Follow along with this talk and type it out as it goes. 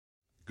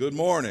Good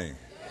morning.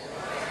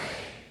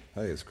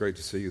 Hey, it's great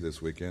to see you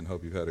this weekend.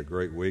 Hope you've had a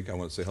great week. I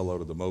want to say hello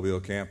to the Mobile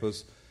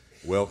campus.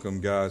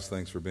 Welcome, guys.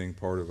 Thanks for being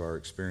part of our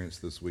experience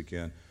this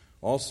weekend.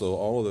 Also,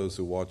 all of those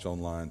who watch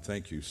online,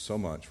 thank you so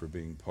much for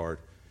being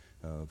part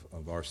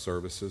of our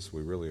services.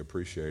 We really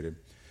appreciate it.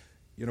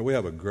 You know, we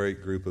have a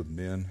great group of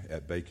men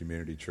at Bay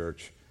Community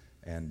Church,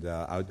 and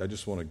I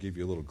just want to give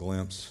you a little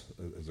glimpse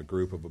as a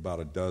group of about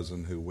a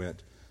dozen who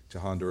went to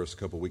Honduras a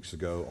couple weeks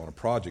ago on a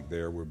project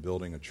there. We're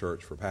building a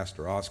church for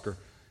Pastor Oscar,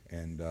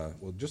 and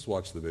well, just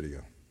watch the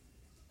video.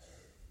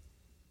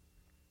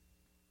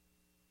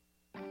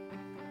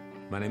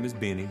 My name is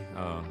Benny.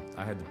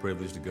 I had the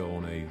privilege to go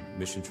on a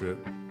mission trip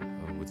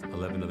with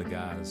 11 other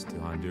guys to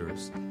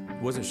Honduras.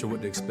 Wasn't sure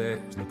what to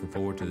expect. Was looking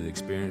forward to the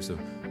experience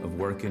of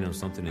working on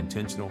something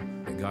intentional.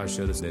 And God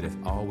showed us that if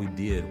all we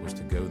did was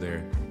to go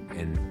there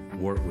and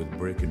work with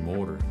brick and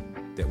mortar,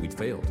 that we'd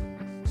failed.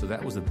 So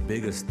that was the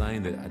biggest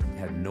thing that I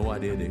had no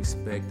idea to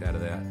expect out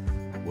of that,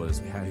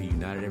 was how He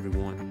united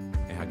everyone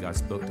and how God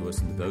spoke to us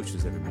in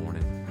devotions every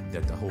morning,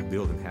 that the whole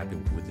building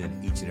happened within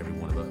each and every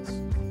one of us.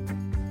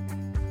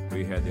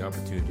 We had the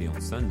opportunity on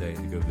Sunday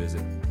to go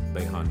visit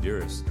Bay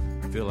Honduras,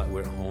 feel like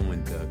we're at home,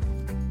 and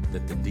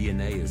that the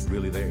DNA is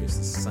really there. It's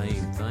the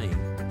same thing,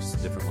 just a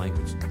different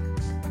language.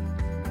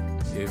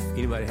 If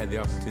anybody had the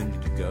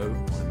opportunity to go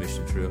on a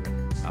mission trip,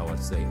 I would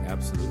say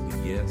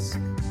absolutely yes.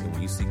 And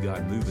when you see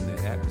God move in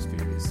that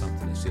atmosphere, it's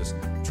something that's just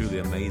truly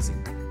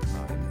amazing,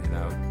 and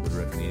I would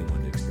recommend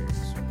anyone to experience.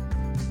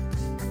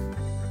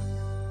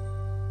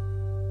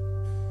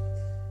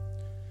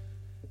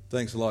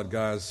 Thanks a lot,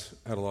 guys.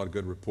 Had a lot of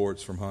good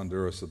reports from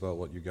Honduras about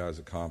what you guys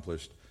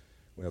accomplished.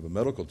 We have a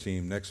medical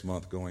team next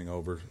month going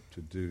over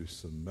to do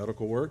some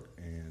medical work,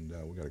 and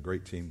we got a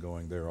great team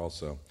going there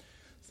also.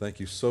 Thank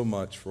you so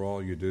much for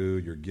all you do,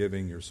 your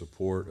giving, your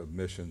support of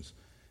missions,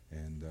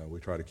 and we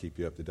try to keep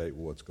you up to date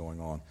with what's going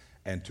on.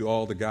 And to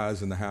all the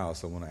guys in the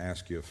house, I want to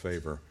ask you a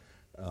favor.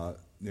 I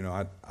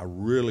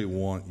really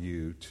want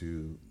you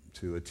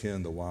to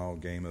attend the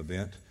Wild Game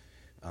event.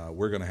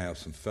 We're going to have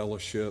some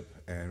fellowship,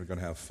 and we're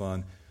going to have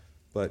fun.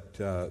 But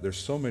there's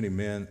so many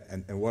men,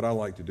 and what I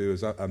like to do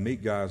is I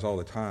meet guys all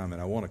the time,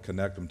 and I want to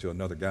connect them to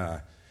another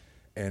guy.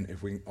 And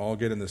if we all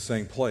get in the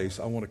same place,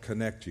 I want to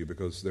connect you,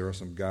 because there are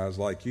some guys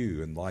like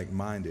you and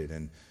like-minded.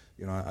 And,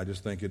 I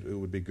just think it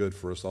would be good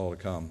for us all to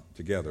come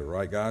together.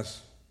 Right,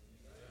 guys?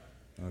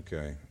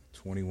 Okay,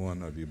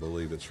 21 of you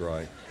believe it's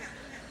right.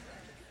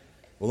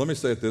 Well, let me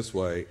say it this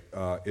way.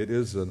 It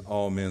is an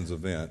all-men's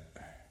event.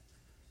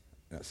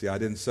 Now, see, I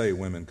didn't say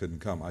women couldn't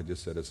come. I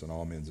just said it's an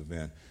all-men's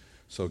event.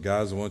 So,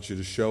 guys, I want you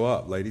to show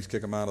up. Ladies,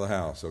 kick them out of the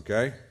house,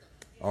 okay?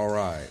 All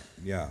right,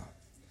 yeah.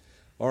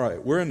 All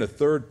right, we're in the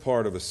third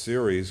part of a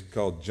series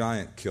called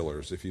Giant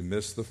Killers. If you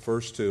missed the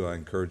first two, I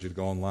encourage you to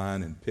go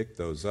online and pick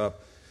those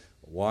up.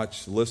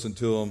 Watch, listen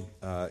to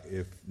them.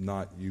 If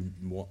not, you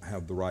won't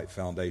have the right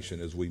foundation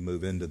as we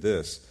move into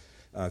this.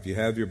 If you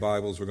have your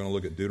Bibles, we're going to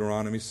look at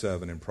Deuteronomy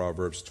 7 and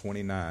Proverbs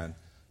 29.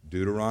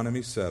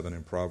 Deuteronomy 7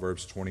 and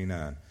Proverbs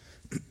 29.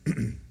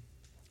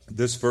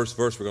 This first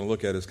verse we're going to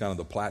look at is kind of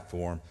the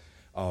platform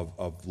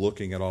of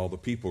looking at all the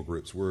people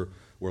groups. We're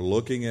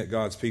looking at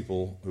God's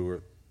people who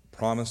are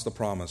promised the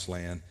promised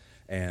land,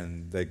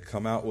 and they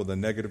come out with a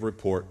negative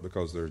report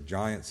because there are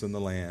giants in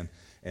the land,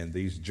 and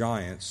these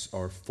giants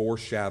are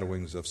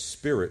foreshadowings of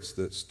spirits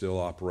that still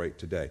operate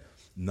today.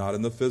 Not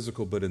in the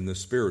physical, but in the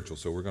spiritual.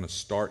 So we're going to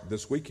start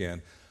this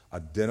weekend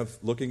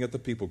looking at the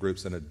people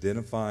groups and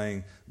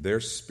identifying their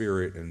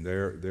spirit and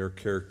their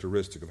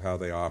characteristic of how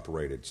they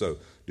operated. So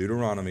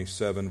Deuteronomy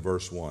 7,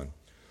 verse 1.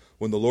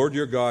 When the Lord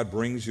your God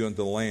brings you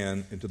into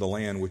the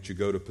land which you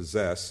go to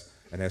possess,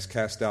 and has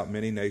cast out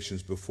many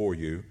nations before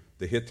you,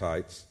 the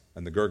Hittites,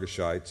 and the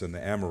Girgashites, and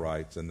the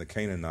Amorites, and the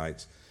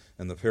Canaanites,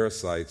 and the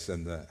Perizzites,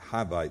 and the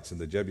Hivites, and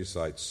the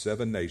Jebusites,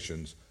 7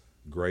 nations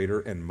greater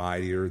and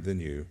mightier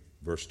than you.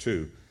 Verse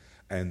 2,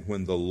 and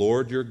when the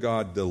Lord your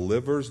God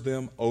delivers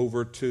them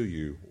over to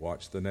you,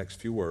 watch the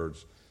next few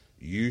words,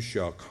 you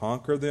shall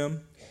conquer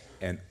them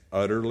and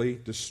utterly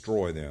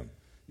destroy them.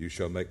 You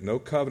shall make no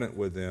covenant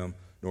with them,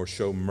 nor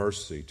show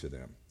mercy to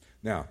them.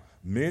 Now,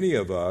 many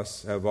of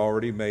us have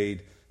already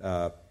made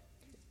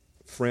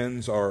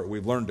friends, or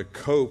we've learned to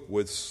cope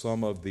with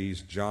some of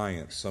these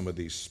giants, some of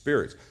these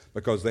spirits,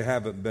 because they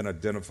haven't been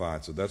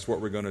identified. So that's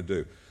what we're going to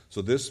do.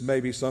 So this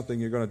may be something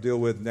you're going to deal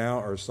with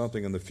now, or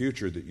something in the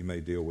future that you may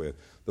deal with.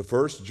 The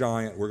first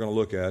giant we're going to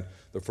look at,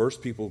 the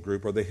first people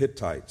group, are the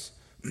Hittites.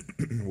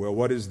 Well,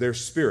 what is their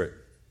spirit?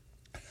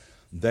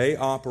 They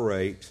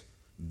operate,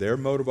 their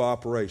mode of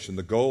operation,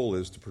 the goal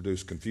is to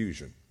produce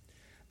confusion.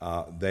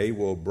 They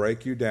will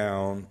break you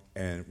down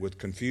and with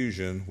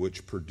confusion,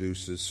 which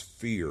produces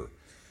fear.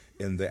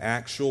 In the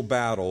actual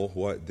battle,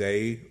 what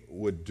they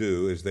would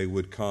do is they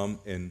would come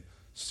in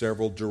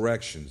several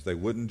directions. They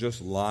wouldn't just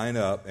line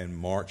up and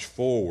march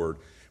forward,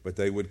 but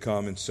they would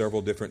come in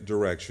several different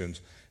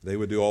directions. They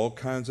would do all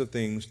kinds of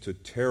things to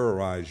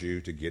terrorize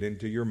you, to get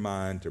into your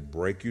mind, to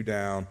break you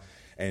down,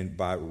 and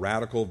by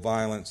radical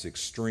violence,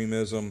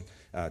 extremism,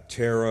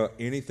 terror,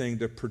 anything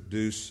to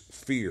produce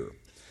fear.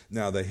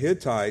 Now, the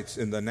Hittites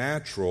in the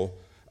natural,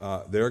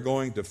 they're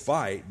going to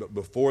fight, but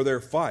before their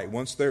fight,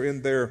 once they're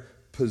in their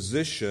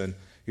position,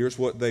 here's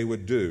what they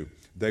would do.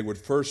 They would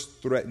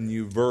first threaten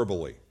you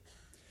verbally.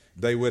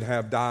 They would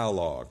have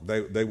dialogue.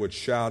 They would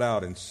shout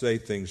out and say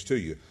things to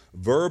you.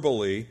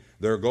 Verbally,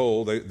 their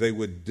goal, they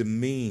would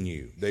demean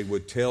you. They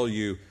would tell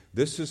you,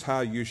 this is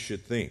how you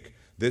should think.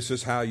 This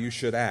is how you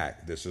should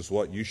act. This is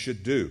what you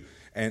should do.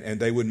 And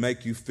they would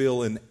make you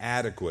feel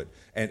inadequate.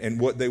 And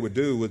what they would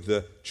do with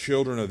the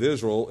children of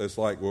Israel is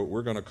like, well,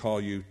 we're going to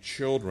call you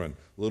children,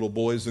 little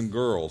boys and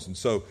girls. And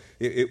so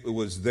it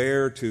was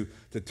there to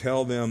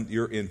tell them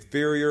you're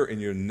inferior and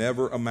you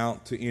never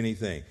amount to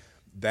anything.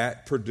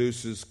 That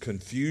produces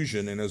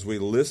confusion. And as we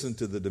listen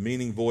to the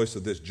demeaning voice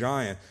of this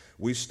giant,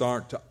 we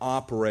start to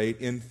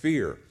operate in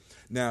fear.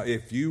 Now,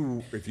 if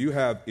you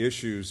have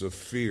issues of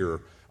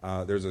fear,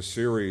 there's a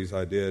series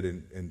I did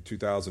in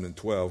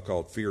 2012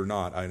 called Fear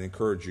Not. I'd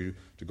encourage you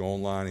to go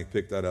online and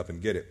pick that up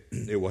and get it.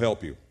 It will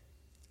help you.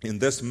 In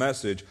this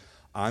message,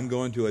 I'm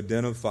going to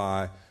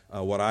identify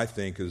what I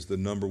think is the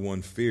number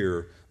one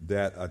fear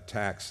that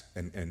attacks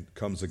and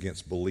comes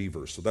against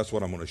believers. So that's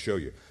what I'm going to show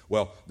you.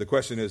 Well, the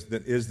question is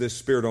this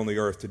spirit on the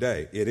earth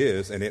today? It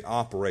is, and it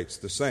operates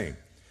the same.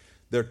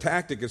 Their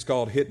tactic is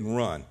called hit and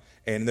run,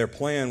 and their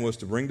plan was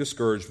to bring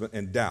discouragement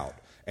and doubt.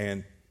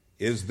 And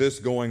is this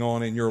going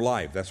on in your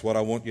life? That's what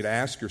I want you to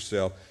ask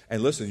yourself.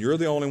 And listen, you're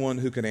the only one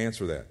who can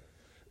answer that.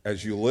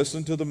 As you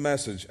listen to the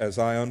message, as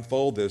I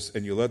unfold this,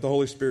 and you let the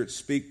Holy Spirit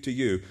speak to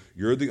you,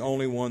 you're the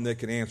only one that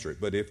can answer it.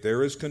 But if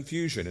there is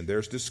confusion and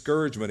there's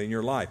discouragement in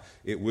your life,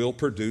 it will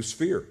produce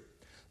fear.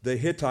 The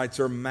Hittites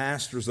are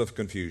masters of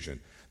confusion.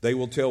 They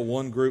will tell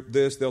one group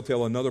this, they'll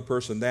tell another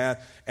person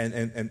that,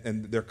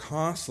 and they're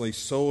constantly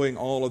sowing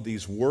all of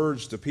these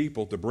words to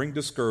people to bring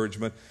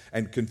discouragement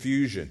and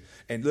confusion.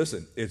 And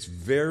listen, it's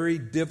very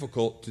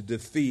difficult to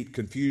defeat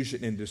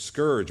confusion and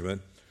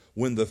discouragement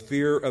when the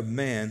fear of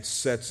man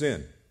sets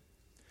in.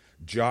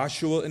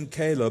 Joshua and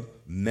Caleb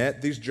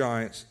met these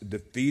giants,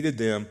 defeated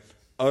them,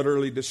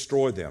 utterly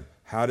destroyed them.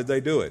 How did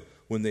they do it?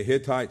 When the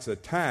Hittites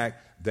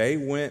attacked, they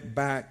went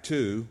back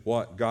to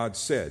what God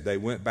said. They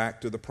went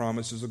back to the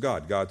promises of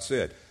God. God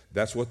said.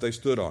 That's what they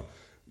stood on.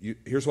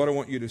 Here's what I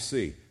want you to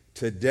see.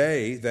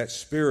 Today, that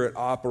spirit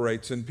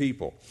operates in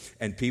people.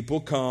 And people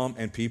come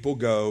and people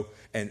go,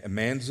 and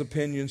man's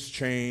opinions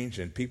change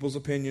and people's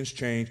opinions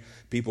change.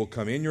 People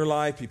come in your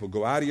life, people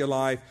go out of your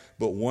life,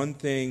 but one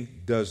thing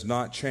does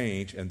not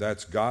change, and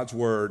that's God's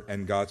word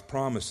and God's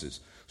promises.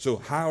 So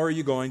how are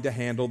you going to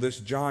handle this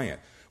giant?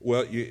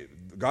 Well,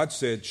 God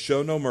said,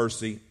 show no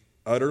mercy,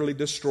 utterly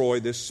destroy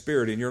this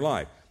spirit in your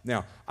life.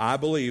 Now, I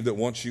believe that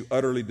once you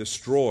utterly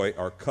destroy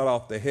or cut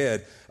off the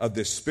head of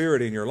this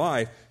spirit in your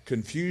life,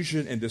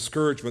 confusion and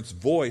discouragement's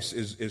voice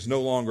is no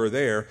longer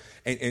there.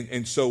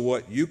 And so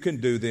what you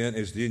can do then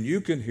is then you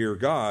can hear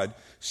God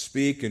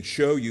speak and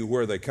show you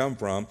where they come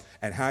from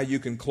and how you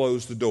can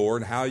close the door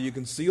and how you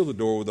can seal the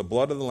door with the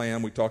blood of the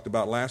Lamb we talked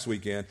about last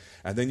weekend.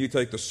 And then you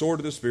take the sword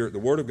of the Spirit, the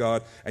Word of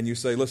God, and you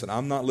say, listen,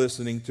 I'm not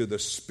listening to the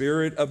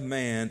spirit of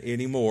man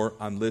anymore.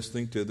 I'm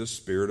listening to the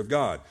Spirit of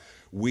God.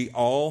 We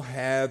all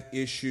have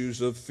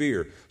issues of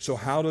fear. So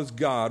how does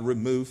God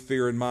remove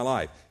fear in my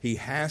life? He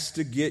has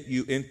to get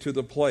you into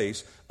the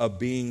place of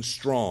being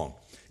strong.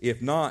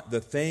 If not,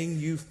 the thing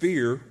you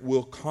fear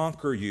will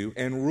conquer you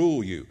and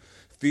rule you.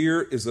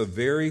 Fear is a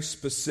very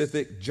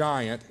specific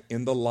giant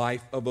in the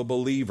life of a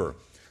believer.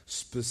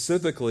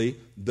 Specifically,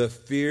 the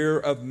fear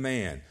of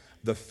man.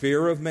 The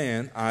fear of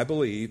man, I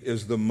believe,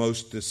 is the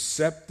most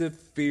deceptive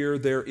fear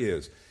there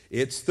is.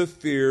 It's the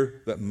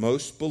fear that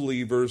most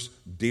believers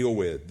deal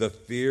with, the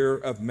fear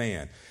of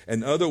man.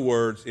 In other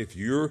words, if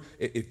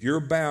you're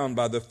bound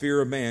by the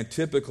fear of man,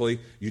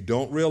 typically you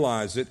don't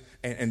realize it,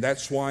 and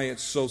that's why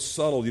it's so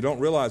subtle. You don't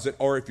realize it,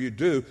 or if you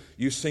do,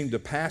 you seem to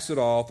pass it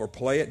off or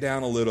play it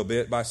down a little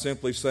bit by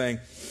simply saying,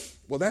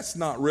 well, that's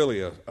not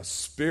really a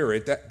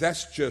spirit.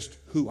 That's just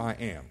who I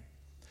am.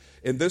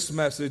 In this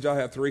message, I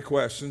have 3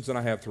 questions and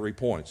I have 3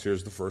 points.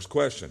 Here's the first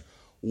question.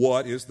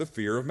 What is the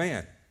fear of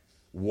man?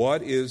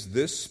 What is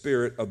this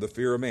spirit of the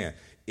fear of man?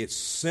 It's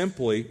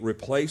simply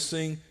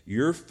replacing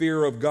your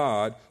fear of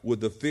God with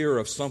the fear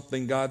of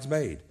something God's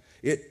made.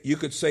 You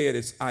could say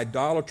it's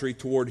idolatry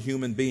toward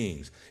human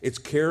beings. It's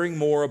caring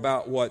more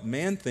about what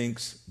man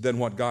thinks than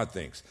what God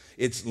thinks.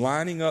 It's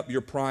lining up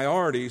your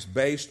priorities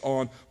based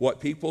on what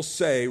people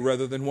say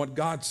rather than what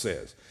God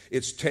says.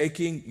 It's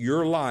taking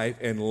your life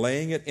and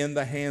laying it in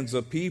the hands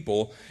of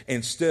people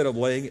instead of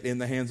laying it in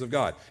the hands of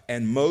God.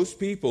 And most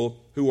people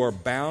who are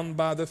bound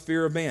by the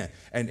fear of man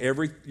and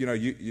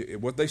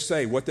what they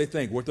say, what they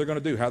think, what they're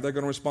going to do, how they're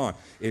going to respond.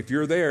 If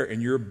you're there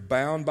and you're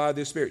bound by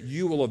this spirit,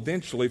 you will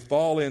eventually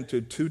fall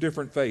into 2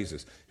 different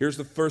phases. Here's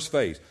the first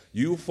phase.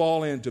 You will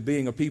fall into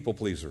being a people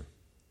pleaser.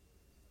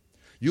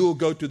 You will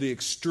go to the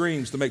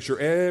extremes to make sure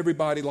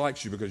everybody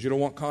likes you because you don't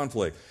want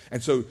conflict.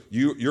 And so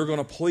you're going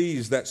to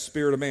please that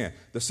spirit of man.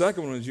 The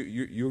second one is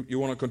you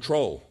want to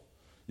control.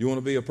 You want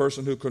to be a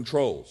person who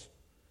controls.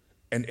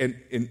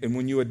 And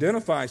when you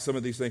identify some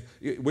of these things,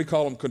 we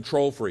call them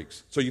control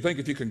freaks. So you think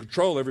if you can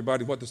control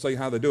everybody, what to say,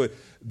 how they do it,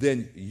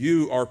 then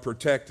you are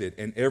protected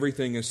and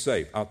everything is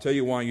safe. I'll tell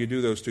you why you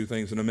do those two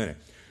things in a minute.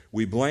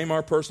 We blame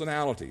our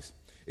personalities.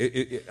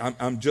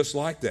 I'm just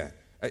like that.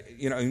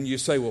 And you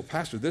say, well,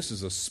 Pastor, this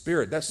is a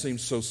spirit. That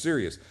seems so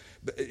serious.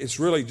 But it's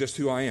really just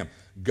who I am.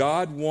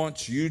 God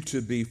wants you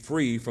to be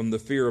free from the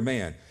fear of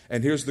man.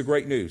 And here's the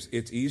great news.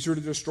 It's easier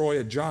to destroy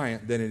a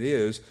giant than it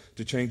is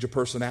to change a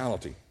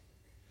personality.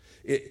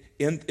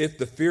 If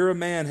the fear of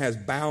man has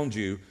bound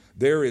you,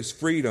 there is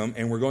freedom,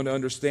 and we're going to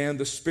understand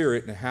the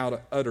spirit and how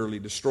to utterly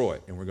destroy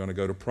it. And we're going to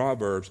go to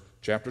Proverbs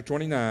chapter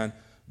 29,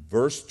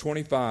 verse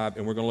 25,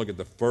 and we're going to look at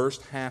the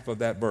first half of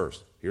that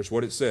verse. Here's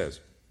what it says.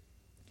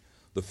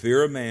 The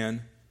fear of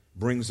man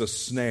brings a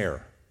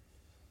snare.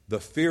 The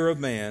fear of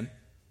man,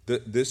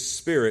 this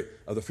spirit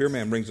of the fear of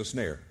man brings a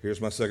snare. Here's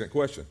my second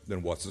question.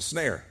 Then what's a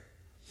snare?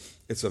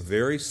 It's a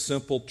very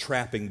simple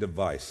trapping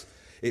device.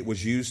 It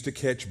was used to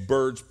catch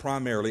birds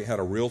primarily. It had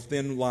a real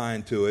thin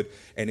line to it,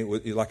 and it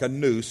was like a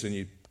noose, and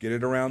you get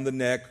it around the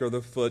neck or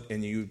the foot,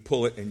 and you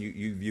pull it, and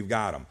you've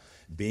got them.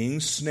 Being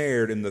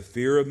snared in the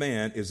fear of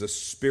man is a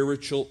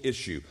spiritual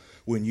issue.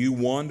 When you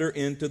wander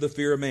into the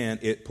fear of man,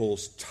 it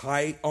pulls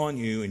tight on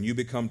you, and you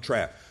become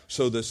trapped.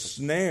 So the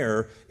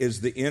snare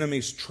is the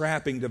enemy's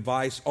trapping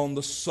device on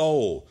the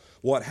soul.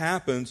 What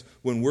happens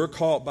when we're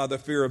caught by the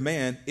fear of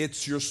man,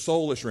 it's your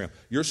soulish realm.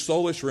 Your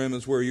soulish realm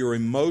is where your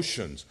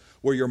emotions,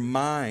 where your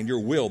mind, your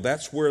will,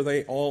 that's where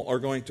they all are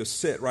going to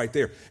sit right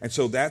there. And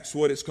so that's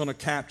what it's going to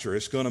capture.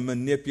 It's going to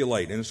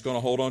manipulate, and it's going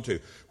to hold on to.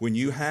 When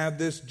you have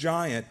this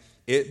giant,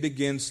 it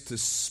begins to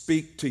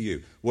speak to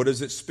you. What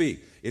does it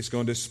speak? It's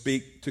going to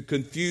speak to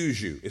confuse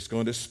you. It's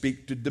going to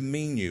speak to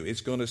demean you.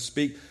 It's going to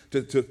speak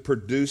to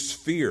produce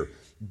fear.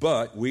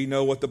 But we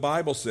know what the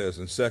Bible says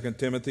in 2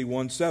 Timothy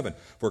 1:7.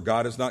 For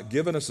God has not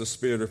given us a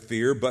spirit of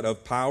fear, but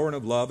of power and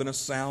of love and a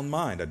sound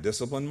mind, a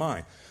disciplined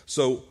mind.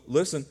 So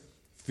listen,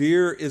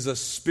 fear is a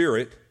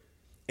spirit.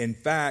 In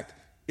fact,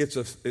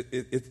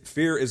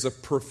 fear is a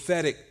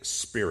prophetic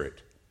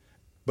spirit,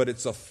 but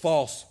it's a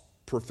false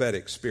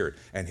prophetic spirit.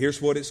 And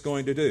here's what it's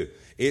going to do.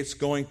 It's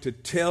going to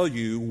tell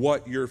you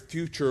what your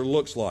future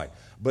looks like,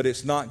 but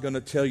it's not going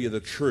to tell you the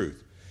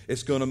truth.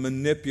 It's going to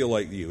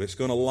manipulate you. It's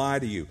going to lie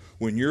to you.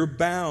 When you're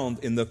bound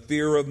in the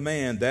fear of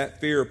man,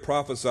 that fear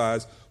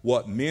prophesies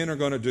what men are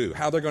going to do,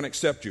 how they're going to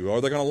accept you.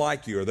 Are they going to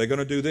like you? Are they going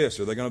to do this?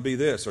 Are they going to be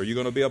this? Are you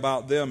going to be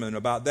about them and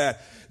about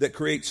that? That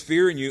creates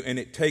fear in you, and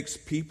it takes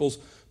people's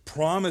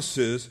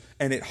promises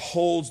and it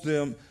holds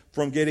them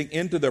from getting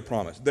into their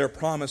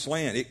promised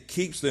land. It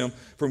keeps them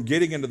from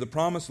getting into the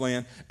promised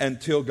land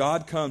until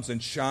God comes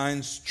and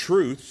shines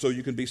truth so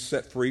you can be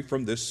set free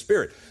from this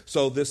spirit.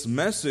 So this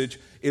message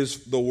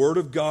is the Word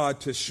of God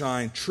to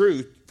shine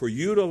truth, for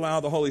you to allow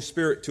the Holy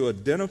Spirit to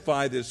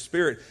identify this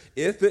spirit.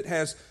 If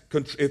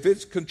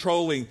it's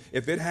controlling,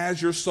 if it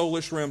has your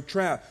soulish realm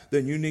trapped,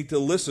 then you need to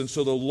listen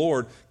so the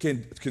Lord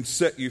can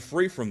set you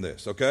free from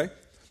this, okay?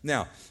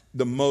 Now,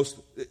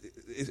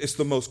 it's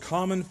the most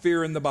common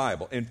fear in the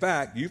Bible. In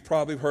fact, you've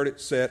probably heard it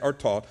said or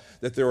taught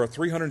that there are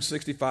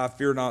 365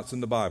 fear nots in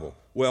the Bible.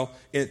 Well,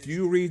 if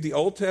you read the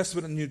Old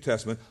Testament and New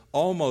Testament,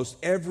 almost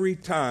every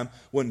time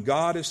when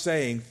God is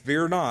saying,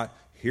 fear not,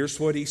 here's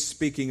what he's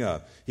speaking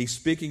of. He's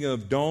speaking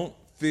of don't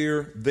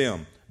fear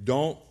them.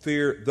 Don't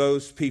fear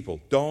those people.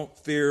 Don't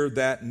fear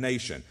that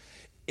nation.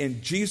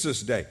 In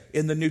Jesus' day,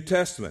 in the New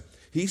Testament,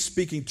 he's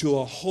speaking to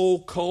a whole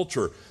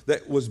culture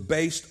that was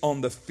based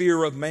on the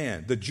fear of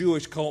man, the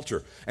Jewish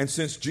culture. And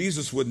since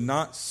Jesus would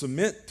not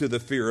submit to the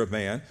fear of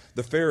man,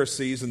 the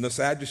Pharisees and the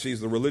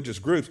Sadducees, the religious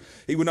groups,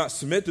 he would not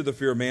submit to the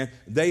fear of man.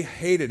 They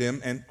hated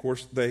him, and of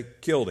course they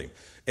killed him.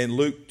 In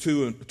Luke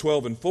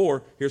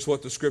 2:12-4, here's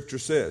what the scripture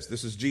says.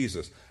 This is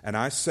Jesus. And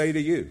I say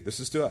to you, this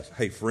is to us,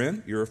 hey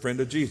friend, you're a friend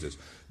of Jesus.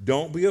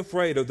 Don't be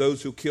afraid of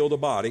those who kill the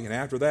body, and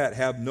after that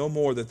have no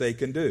more that they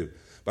can do.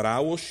 But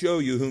I will show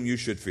you whom you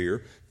should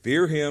fear.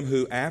 Fear him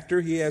who, after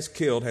he has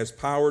killed, has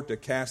power to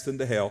cast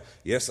into hell.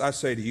 Yes, I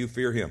say to you,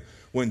 fear him.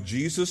 When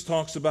Jesus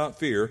talks about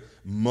fear,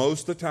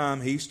 most of the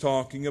time he's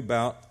talking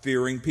about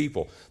fearing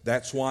people.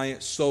 That's why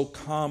it's so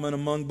common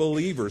among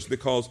believers,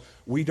 because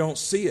we don't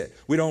see it.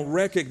 We don't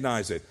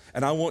recognize it.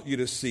 And I want you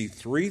to see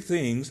three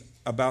things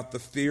about the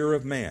fear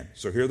of man.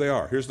 So here they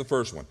are. Here's the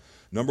first one.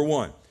 Number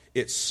one,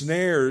 it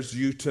snares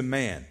you to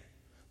man.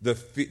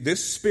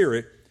 This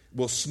spirit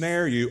will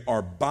snare you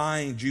or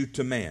bind you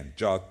to man.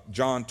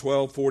 John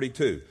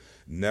 12:42.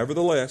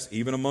 Nevertheless,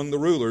 even among the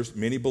rulers,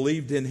 many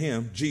believed in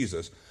him,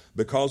 Jesus.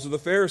 Because of the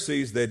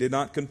Pharisees, they did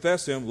not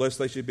confess him, lest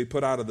they should be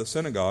put out of the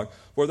synagogue,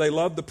 for they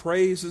loved the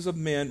praises of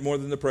men more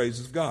than the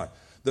praises of God.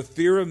 The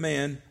fear of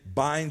man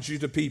binds you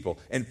to people.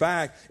 In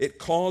fact, it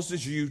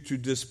causes you to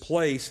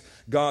displace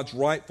God's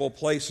rightful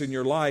place in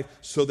your life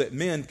so that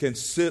men can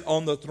sit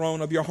on the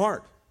throne of your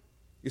heart.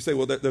 You say,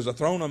 well, there's a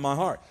throne on my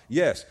heart.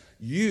 Yes,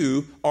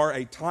 you are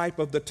a type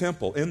of the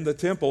temple. In the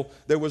temple,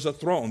 there was a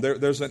throne.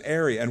 There's an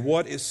area. And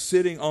what is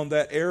sitting on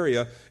that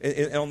area,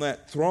 on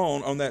that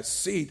throne, on that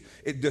seat,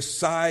 it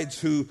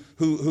decides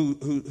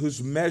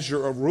whose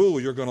measure of rule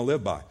you're going to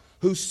live by.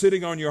 Who's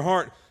sitting on your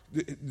heart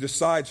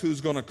decides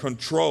who's going to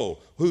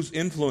control, whose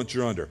influence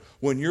you're under.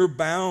 When you're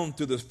bound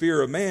to the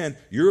fear of man,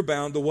 you're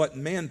bound to what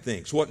man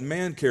thinks, what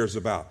man cares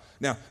about.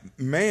 Now,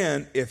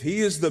 man, if he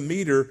is the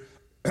meter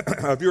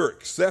of your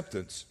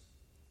acceptance,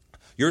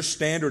 your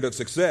standard of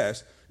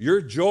success,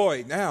 your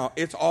joy now,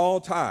 it's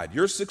all tied.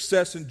 Your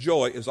success and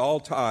joy is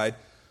all tied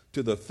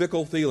to the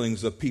fickle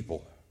feelings of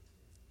people.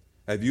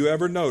 Have you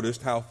ever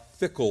noticed how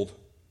fickle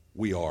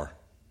we are?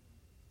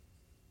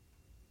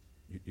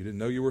 You didn't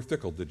know you were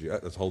fickle, did you?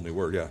 That's a whole new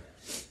word, yeah.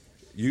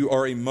 You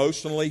are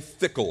emotionally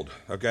fickled,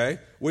 okay?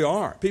 We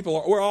are.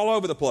 We're all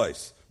over the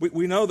place.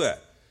 We know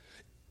that.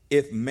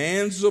 If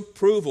man's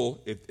approval,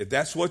 if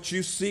that's what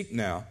you seek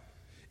now,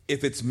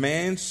 if it's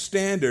man's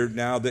standard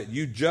now that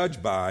you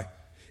judge by,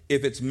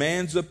 if it's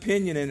man's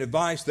opinion and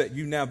advice that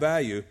you now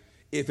value,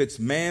 if it's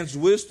man's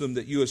wisdom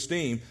that you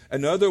esteem,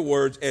 in other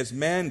words, as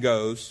man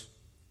goes,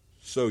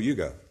 so you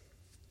go.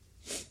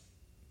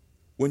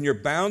 When you're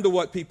bound to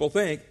what people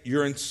think,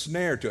 you're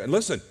ensnared to it. And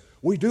listen,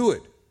 we do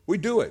it. We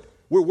do it.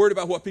 We're worried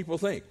about what people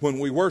think when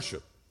we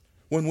worship,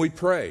 when we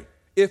pray,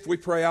 if we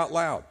pray out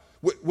loud,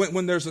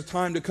 when there's a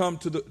time to come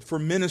for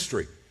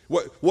ministry,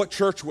 what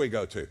church we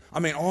go to.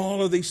 I mean,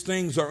 all of these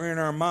things are in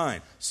our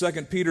mind.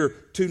 2 Peter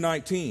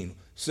 2:19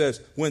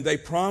 says,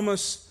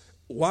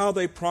 while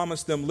they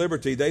promise them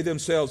liberty, they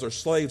themselves are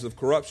slaves of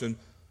corruption.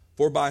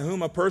 For by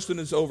whom a person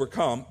is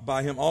overcome,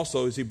 by him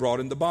also is he brought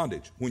into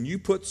bondage. When you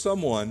put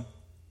someone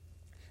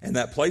in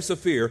that place of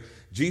fear,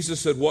 Jesus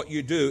said what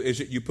you do is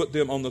that you put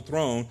them on the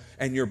throne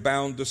and you're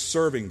bound to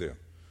serving them.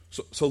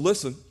 So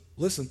listen.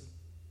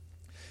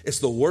 It's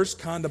the worst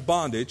kind of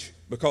bondage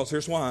because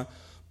here's why.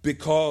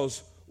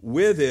 Because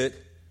with it,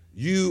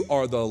 you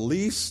are the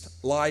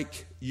least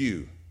like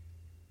you.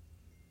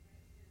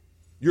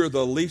 You're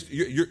the least,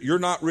 you're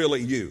not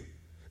really you.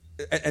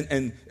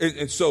 And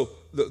so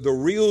the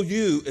real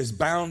you is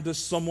bound to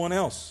someone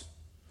else.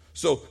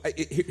 So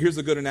here's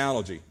a good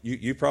analogy.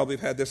 You probably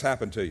have had this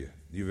happen to you.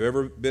 You've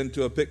ever been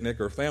to a picnic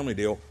or a family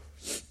deal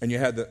and you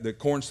had the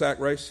corn sack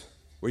race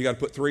where you got to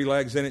put 3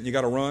 legs in it and you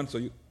got to run so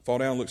you fall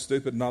down and look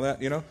stupid and all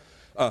that, you know?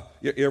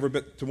 You ever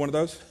been to one of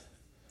those?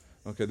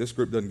 Okay, this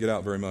group doesn't get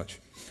out very much.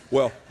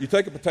 Well, you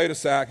take a potato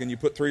sack and you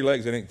put 3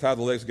 legs in it and tie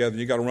the legs together and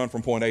you got to run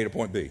from point A to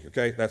point B,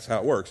 okay? That's how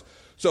it works.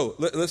 So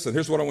listen,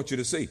 here's what I want you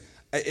to see.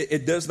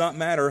 It does not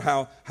matter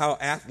how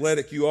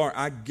athletic you are.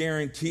 I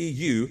guarantee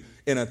you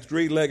in a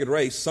 3-legged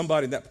race,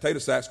 somebody in that potato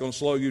sack is going to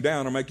slow you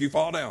down or make you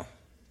fall down.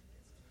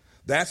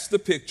 That's the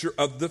picture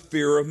of the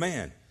fear of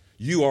man.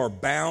 You are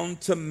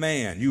bound to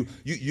man.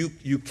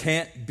 You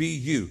can't be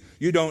you.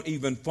 You don't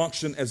even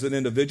function as an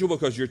individual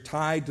because you're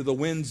tied to the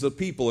winds of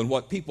people and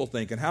what people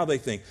think and how they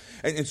think.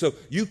 And so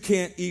you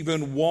can't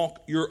even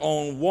walk your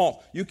own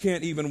walk. You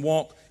can't even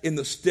walk in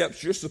the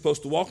steps you're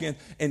supposed to walk in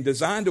and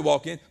designed to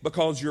walk in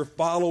because you're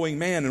following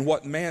man and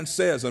what man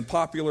says and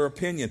popular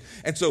opinion.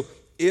 And so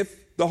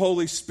if the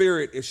Holy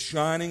Spirit is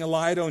shining a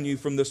light on you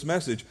from this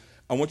message,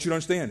 I want you to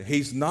understand,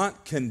 he's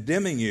not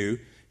condemning you.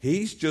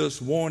 He's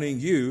just wanting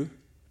you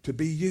to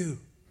be you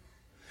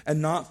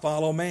and not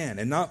follow man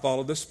and not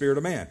follow the spirit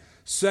of man.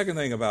 Second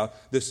thing about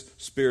this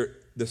spirit,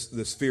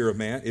 this fear of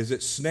man is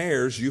it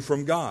snares you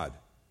from God.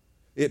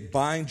 It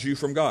binds you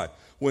from God.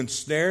 When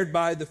snared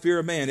by the fear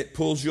of man, it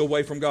pulls you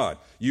away from God.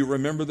 You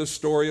remember the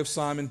story of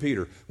Simon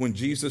Peter when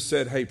Jesus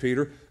said, hey,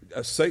 Peter,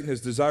 Satan has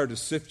desired to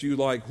sift you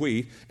like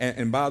wheat.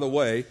 And by the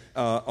way,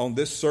 on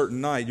this certain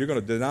night, you're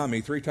going to deny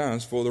me 3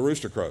 times before the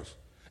rooster crows.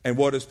 And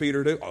what does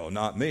Peter do? Oh,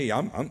 not me.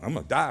 I'm going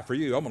to die for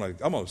you. I'm going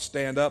to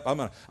stand up. I'm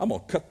going to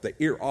cut the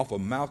ear off of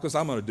Malchus.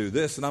 I'm going to do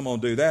this and I'm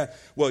going to do that.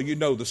 Well, you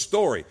know the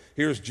story.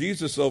 Here's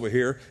Jesus over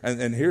here,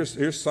 and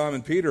here's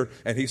Simon Peter,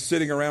 and he's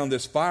sitting around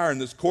this fire in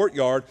this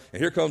courtyard,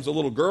 and here comes a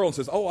little girl and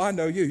says, oh, I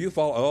know you. You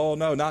follow. Oh,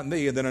 no, not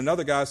me. And then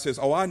another guy says,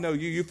 oh, I know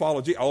you. You follow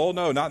Jesus. Oh,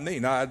 no, not me.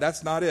 No,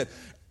 that's not it.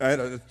 And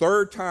the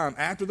third time,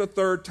 after the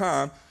third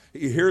time,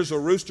 he hears a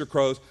rooster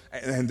crows,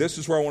 and this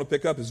is where I want to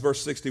pick up, is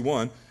verse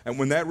 61. And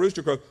when that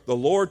rooster crowed, the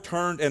Lord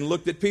turned and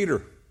looked at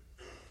Peter.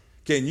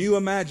 Can you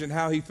imagine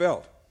how he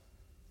felt?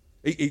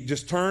 He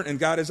just turned and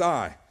got his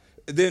eye.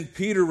 Then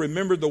Peter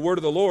remembered the word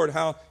of the Lord,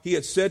 how he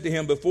had said to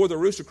him, before the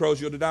rooster crows,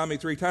 you'll deny me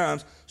 3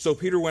 times. So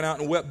Peter went out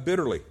and wept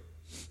bitterly.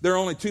 There are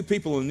only 2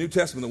 people in the New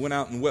Testament that went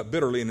out and wept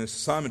bitterly, and it's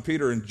Simon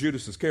Peter and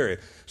Judas Iscariot.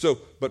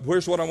 But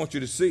here's what I want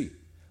you to see.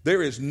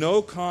 There is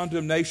no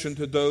condemnation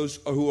to those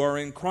who are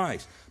in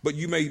Christ. But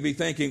you may be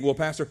thinking, well,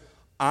 Pastor,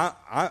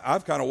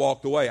 I've kind of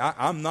walked away.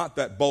 I'm not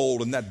that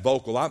bold and that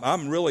vocal.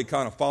 I'm really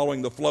kind of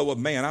following the flow of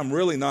man. I'm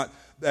really not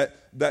that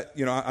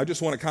I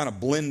just want to kind of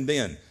blend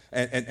in.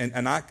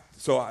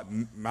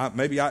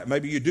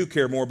 Maybe you do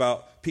care more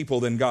about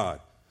people than God.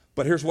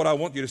 But here's what I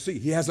want you to see.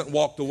 He hasn't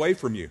walked away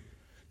from you.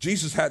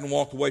 Jesus hadn't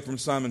walked away from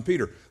Simon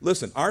Peter.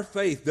 Listen, our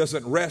faith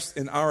doesn't rest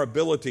in our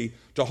ability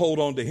to hold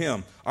on to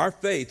him. Our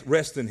faith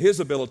rests in his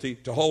ability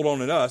to hold on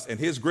to us, and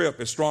his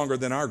grip is stronger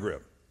than our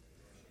grip.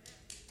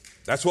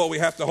 That's what we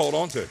have to hold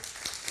on to.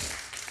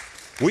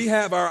 We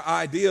have our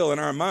ideal in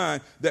our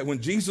mind that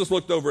when Jesus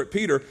looked over at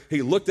Peter,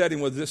 he looked at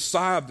him with this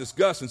sigh of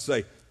disgust and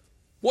say,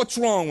 What's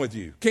wrong with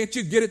you? Can't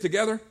you get it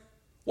together?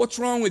 What's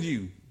wrong with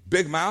you,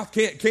 big mouth?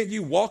 Can't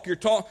you walk your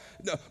talk?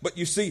 No, but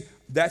you see,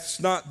 that's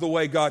not the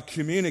way God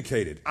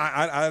communicated.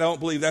 I don't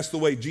believe that's the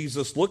way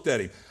Jesus looked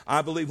at him.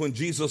 I believe when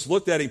Jesus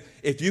looked at him,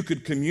 if you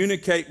could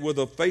communicate with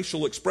a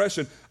facial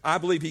expression, I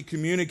believe he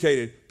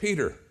communicated,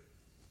 Peter,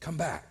 come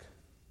back.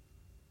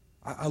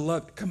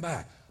 Come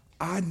back.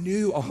 I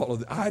knew all of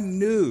that.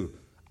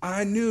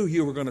 I knew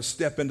you were going to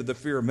step into the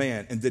fear of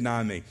man and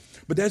deny me.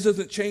 But that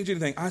doesn't change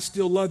anything. I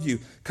still love you.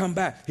 Come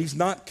back. He's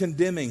not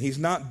condemning. He's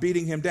not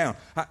beating him down.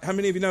 How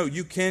many of you know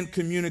you can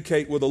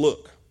communicate with a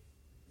look?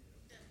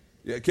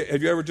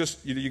 Have you ever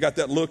just, you got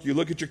that look, you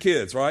look at your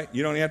kids, right?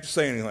 You don't even have to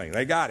say anything.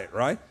 They got it,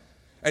 right?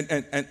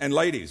 And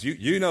ladies,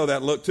 you know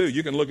that look too.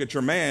 You can look at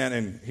your man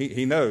and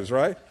he knows,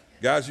 right?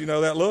 Guys, you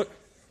know that look?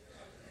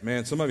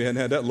 Man, some of you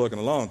hadn't had that look in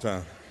a long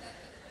time.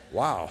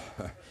 Wow.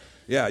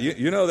 Yeah,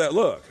 you know that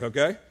look,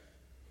 okay?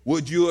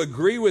 Would you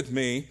agree with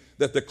me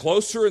that the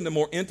closer and the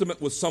more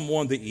intimate with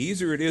someone, the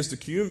easier it is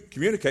to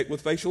communicate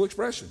with facial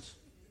expressions?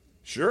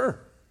 Sure.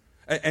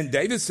 And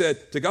David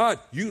said to God,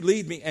 you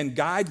lead me and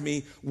guide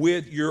me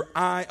with your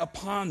eye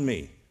upon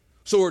me.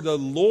 So the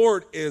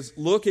Lord is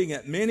looking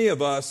at many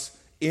of us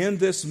in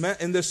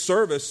this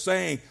service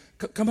saying,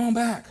 come on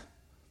back.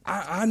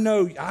 I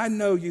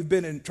know you've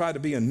been tried to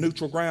be in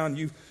neutral ground.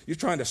 You're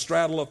trying to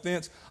straddle a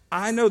fence.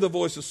 I know the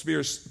voice of fear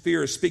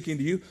is speaking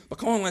to you, but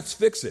come on, let's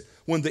fix it.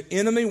 When the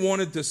enemy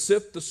wanted to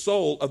sift the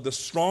soul of the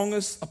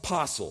strongest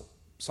apostle,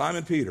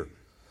 Simon Peter,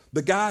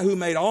 the guy who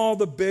made all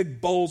the big,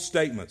 bold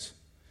statements,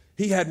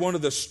 he had one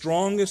of the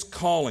strongest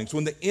callings.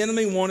 When the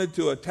enemy wanted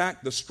to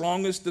attack the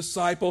strongest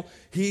disciple,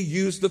 he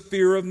used the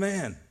fear of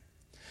man.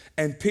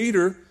 And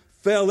Peter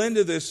fell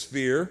into this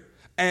fear,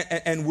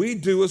 and we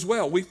do as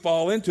well. We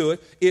fall into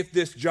it. If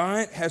this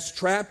giant has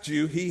trapped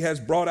you, he has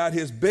brought out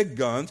his big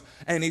guns,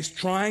 and he's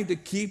trying to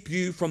keep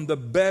you from the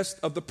best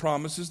of the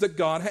promises that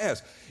God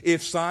has.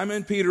 If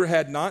Simon Peter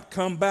had not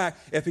come back,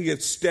 if he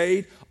had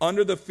stayed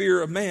under the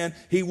fear of man,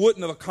 he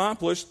wouldn't have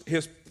accomplished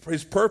his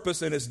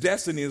purpose and his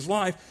destiny in his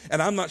life,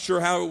 and I'm not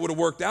sure how it would have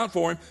worked out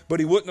for him, but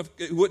he wouldn't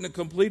have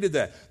completed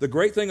that. The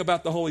great thing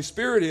about the Holy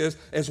Spirit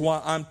is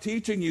while I'm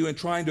teaching you and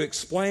trying to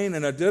explain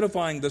and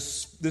identifying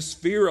this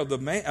fear of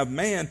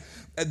man,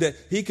 that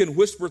he can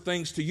whisper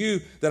things to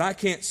you that I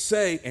can't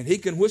say, and he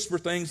can whisper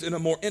things in a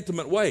more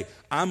intimate way.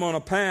 I'm on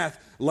a path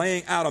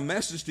laying out a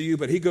message to you,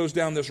 but he goes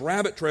down this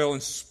rabbit trail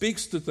and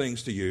speaks to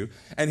things to you,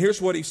 and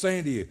here's what he's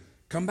saying to you.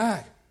 Come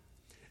back.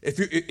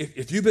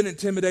 If you've been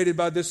intimidated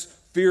by this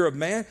fear of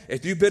man,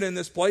 if you've been in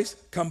this place,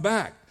 come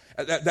back.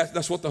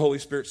 That's what the Holy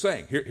Spirit's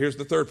saying. Here's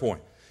the third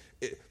point.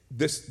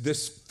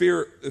 This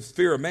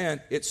fear of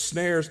man, it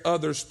snares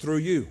others through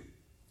you.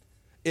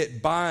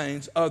 It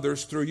binds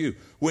others through you.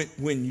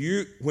 When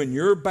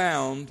you're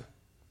bound,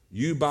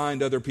 you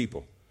bind other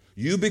people.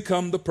 You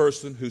become the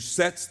person who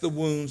sets the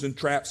wounds and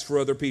traps for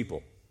other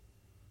people.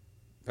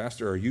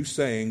 Pastor, are you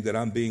saying that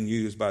I'm being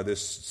used by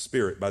this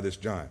spirit, by this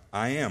giant?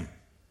 I am.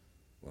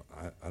 Well,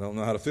 I don't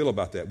know how to feel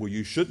about that. Well,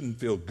 you shouldn't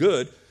feel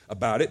good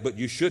about it, but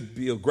you should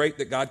feel great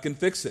that God can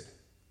fix it.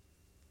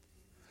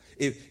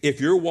 If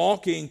you're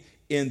walking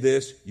in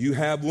this, you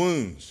have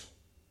wounds.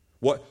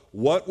 What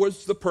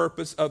was the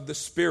purpose of the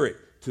Spirit?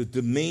 To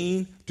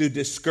demean, to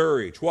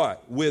discourage.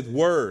 What? With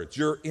words.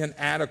 You're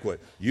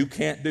inadequate. You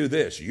can't do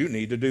this. You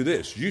need to do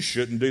this. You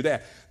shouldn't do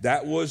that.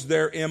 That was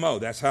their MO.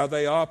 That's how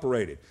they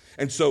operated.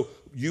 And so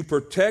you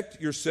protect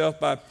yourself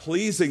by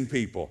pleasing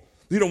people.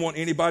 You don't want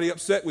anybody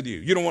upset with you.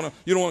 You don't want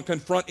to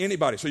confront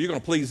anybody, so you're going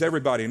to please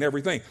everybody and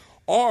everything.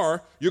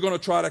 Or you're going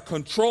to try to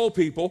control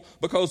people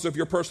because of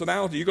your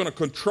personality. You're going to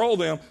control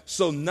them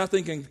so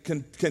nothing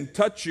can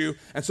touch you,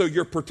 and so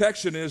your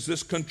protection is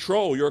this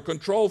control. You're a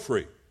control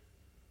freak.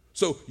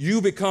 So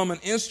you become an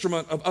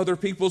instrument of other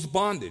people's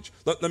bondage.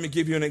 Let me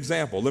give you an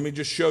example. Let me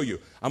just show you.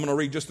 I'm going to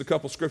read just a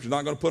couple scriptures.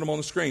 Not going to put them on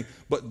the screen,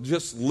 but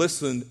just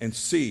listen and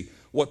see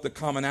what the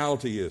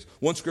commonality is.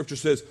 One scripture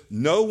says,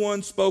 no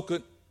one spoke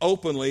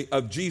openly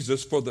of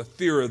Jesus for the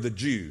fear of the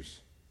Jews.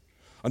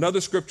 Another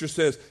scripture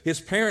says his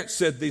parents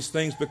said these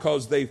things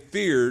because they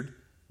feared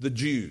the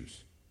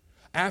Jews.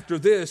 After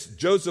this,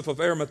 Joseph of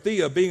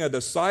Arimathea, being a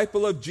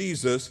disciple of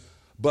Jesus,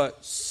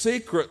 but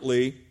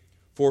secretly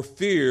for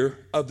fear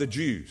of the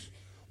Jews.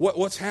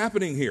 What's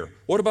happening here?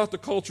 What about the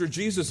culture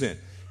Jesus in?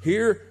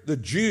 Here, the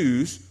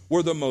Jews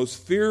were the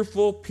most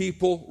fearful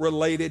people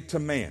related to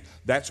man.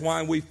 That's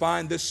why we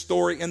find this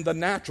story in the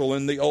natural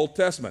in the Old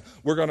Testament.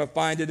 We're going to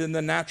find it in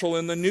the natural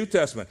in the New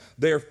Testament.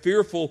 They're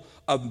fearful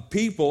of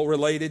people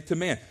related to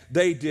man.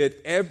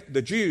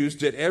 The Jews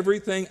did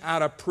everything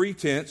out of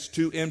pretense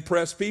to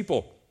impress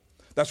people.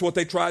 That's what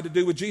they tried to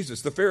do with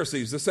Jesus, the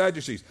Pharisees, the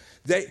Sadducees.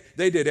 They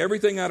did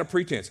everything out of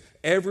pretense.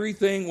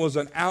 Everything was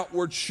an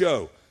outward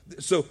show.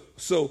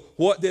 So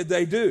what did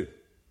they do?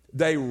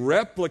 They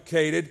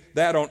replicated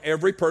that on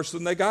every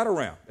person they got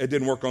around. It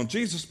didn't work on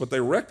Jesus, but they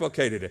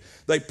replicated it.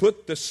 They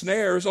put the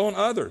snares on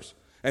others.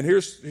 And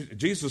here's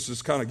Jesus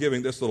is kind of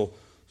giving this little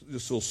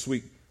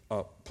sweet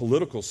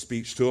political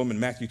speech to him in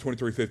Matthew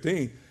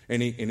 23:15,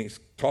 and he's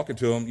talking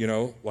to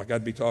him, like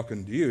I'd be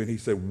talking to you, and he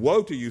said,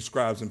 "Woe to you,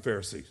 scribes and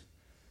Pharisees,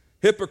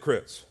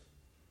 hypocrites,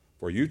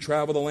 for you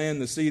travel the land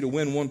and the sea to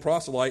win one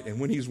proselyte, and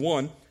when he's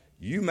won,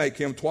 you make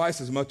him twice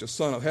as much a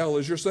son of hell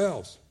as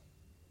yourselves."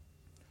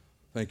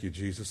 Thank you,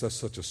 Jesus. That's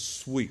such a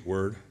sweet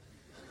word.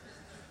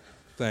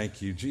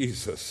 Thank you,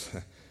 Jesus.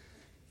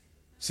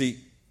 See,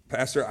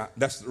 Pastor,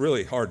 that's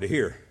really hard to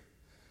hear.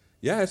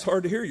 Yeah, it's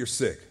hard to hear you're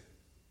sick.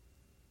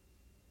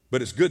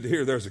 But it's good to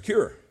hear there's a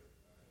cure.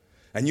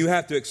 And you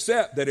have to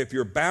accept that if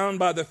you're bound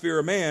by the fear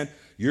of man,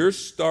 you're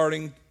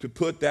starting to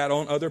put that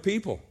on other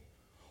people.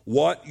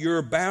 What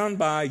you're bound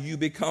by, you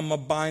become a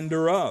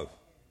binder of.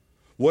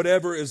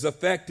 Whatever is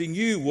affecting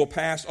you will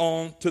pass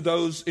on to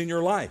those in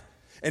your life.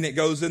 And it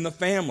goes in the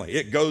family.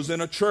 It goes in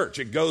a church.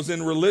 It goes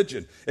in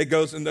religion. It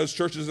goes in those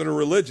churches that are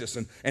religious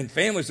and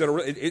families that are,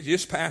 it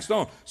just passed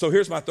on. So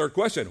here's my third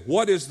question.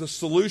 What is the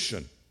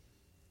solution?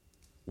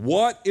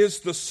 What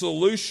is the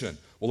solution?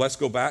 Well, let's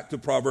go back to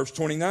Proverbs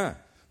 29,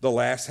 the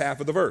last half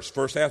of the verse.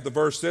 First half of the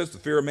verse says, the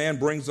fear of man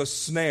brings a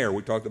snare.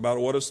 We talked about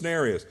what a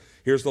snare is.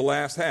 Here's the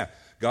last half.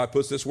 God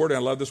puts this word in.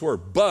 I love this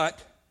word.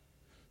 But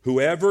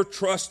whoever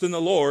trusts in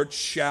the Lord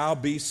shall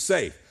be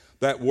safe.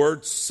 That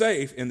word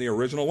safe in the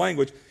original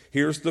language,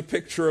 here's the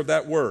picture of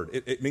that word.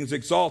 It means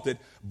exalted,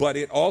 but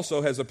it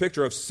also has a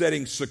picture of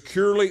setting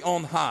securely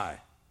on high.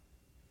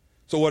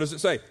 So what does it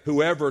say?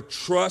 Whoever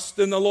trusts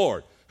in the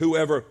Lord,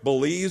 whoever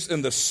believes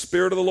in the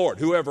Spirit of the Lord,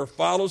 whoever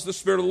follows the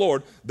Spirit of the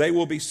Lord, they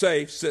will be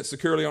safe, set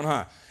securely on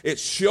high.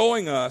 It's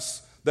showing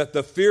us that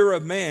the fear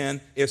of man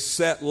is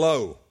set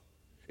low.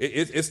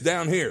 It's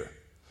down here.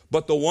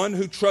 But the one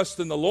who trusts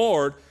in the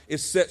Lord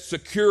is set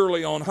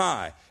securely on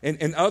high.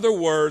 In other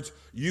words,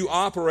 you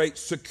operate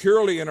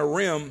securely in a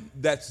realm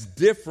that's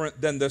different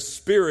than the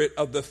spirit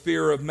of the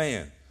fear of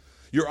man.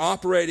 You're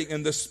operating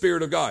in the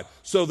Spirit of God.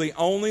 So the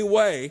only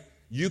way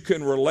you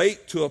can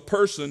relate to a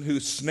person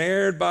who's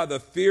snared by the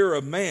fear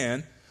of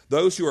man,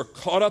 those who are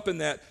caught up in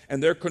that,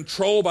 and they're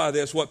controlled by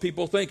this, what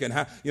people think, and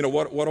how,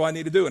 what do I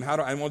need to do, and how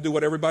do I want to do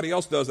what everybody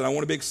else does, and I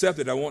want to be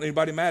accepted, I don't want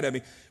anybody mad at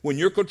me. When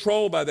you're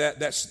controlled by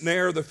that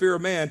snare of the fear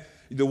of man,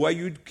 the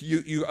way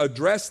you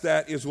address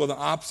that is with an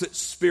opposite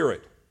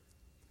spirit.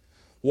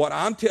 What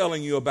I'm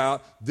telling you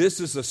about, this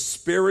is a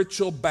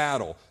spiritual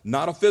battle,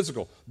 not a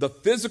physical. The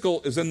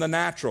physical is in the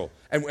natural.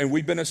 And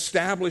we've been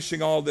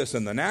establishing all this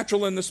in the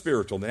natural and the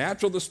spiritual, the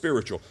natural, the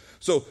spiritual.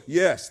 So,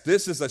 yes,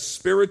 this is a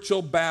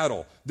spiritual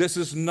battle. This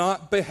is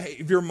not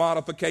behavior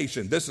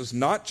modification. This does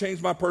not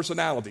change my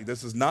personality.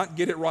 This does not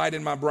get it right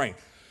in my brain.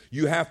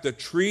 You have to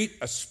treat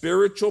a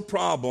spiritual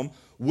problem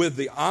with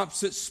the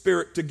opposite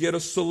spirit to get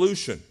a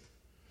solution.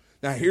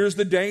 Now, here's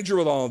the danger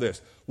with all of this.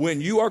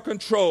 When you are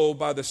controlled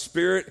by the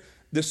spirit,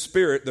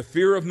 the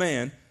fear of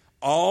man,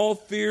 all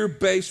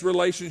fear-based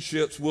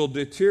relationships will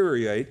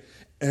deteriorate,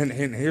 and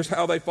here's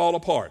how they fall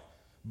apart.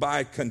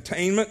 By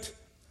containment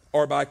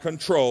or by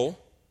control.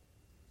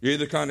 You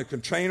either kind of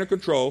contain or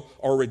control,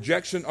 or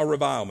rejection or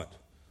revilement.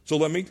 So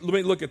let me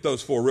look at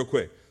those four real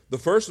quick. The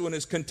first one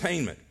is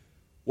containment.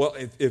 Well,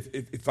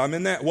 if I'm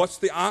in that, what's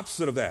the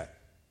opposite of that?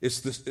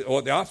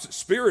 The opposite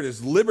spirit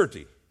is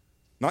liberty,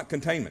 not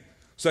containment.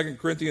 2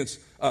 Corinthians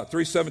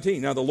 3:17.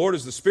 Now the Lord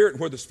is the Spirit,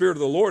 and where the Spirit of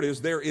the Lord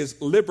is, there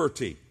is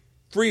liberty,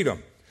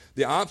 freedom.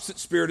 The opposite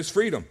spirit is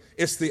freedom.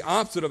 It's the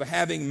opposite of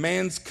having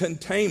man's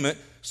containment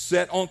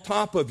set on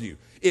top of you.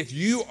 If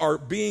you are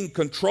being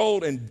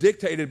controlled and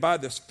dictated by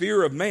this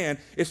fear of man,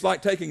 it's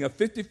like taking a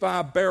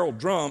 55-barrel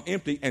drum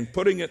empty and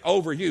putting it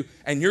over you,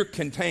 and you're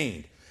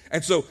contained.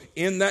 And so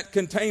in that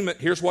containment,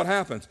 here's what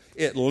happens.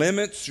 It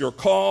limits your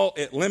call.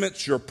 It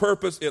limits your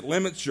purpose. It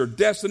limits your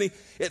destiny.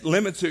 It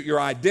limits your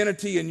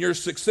identity and your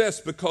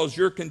success because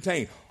you're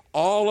contained.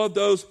 All of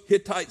those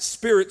Hittite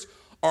spirits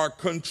are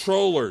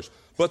controllers.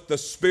 But the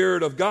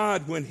Spirit of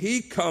God, when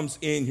He comes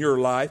in your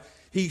life,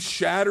 He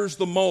shatters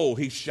the mold.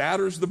 He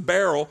shatters the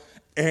barrel,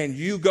 and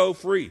you go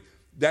free.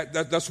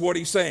 That's what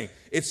He's saying.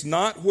 It's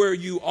not where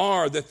you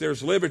are that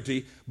there's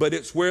liberty, but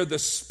it's where the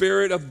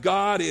Spirit of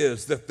God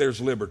is that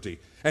there's liberty.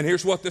 And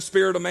here's what the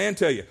spirit of man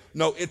tell you.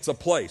 No, it's a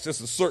place. It's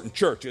a certain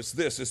church. It's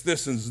this,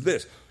 and it's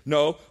this.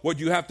 No, what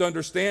you have to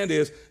understand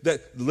is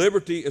that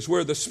liberty is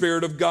where the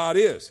Spirit of God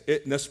is.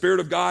 And the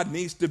Spirit of God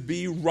needs to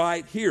be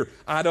right here.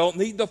 I don't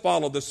need to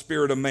follow the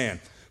spirit of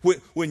man.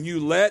 When you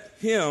let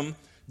Him,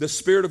 the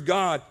Spirit of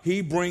God,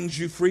 He brings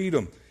you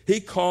freedom. He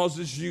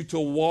causes you to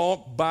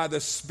walk by the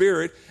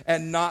Spirit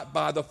and not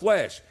by the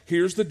flesh.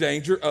 Here's the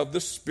danger of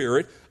the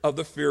spirit of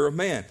the fear of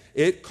man.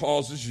 It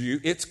causes you,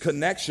 its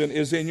connection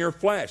is in your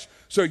flesh.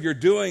 So you're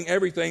doing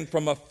everything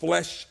from a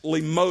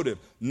fleshly motive,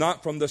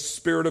 not from the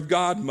Spirit of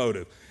God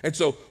motive. And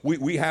so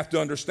we have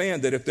to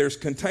understand that if there's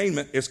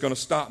containment, it's going to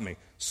stop me.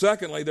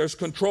 Secondly, there's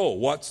control.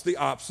 What's the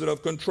opposite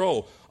of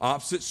control?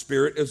 Opposite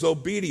spirit is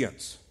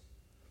obedience.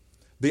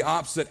 The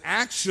opposite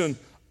action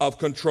of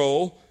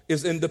control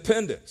is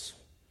independence.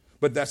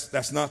 But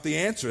that's not the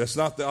answer. That's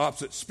not the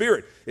opposite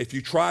spirit. If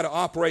you try to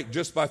operate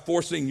just by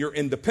forcing your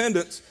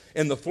independence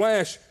in the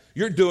flesh,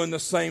 you're doing the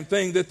same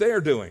thing that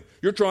they're doing.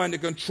 You're trying to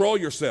control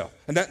yourself.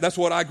 And that's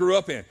what I grew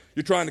up in.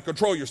 You're trying to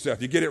control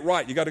yourself. You get it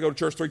right. You got to go to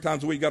church 3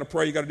 times a week. You got to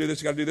pray. You got to do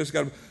this. You got to do this. You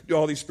got to do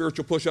all these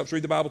spiritual push-ups,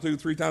 read the Bible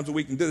 3 times a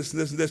week, and do this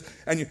and this and this.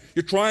 And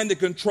you're trying to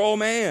control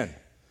man.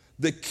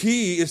 The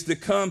key is to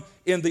come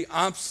in the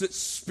opposite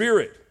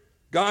spirit,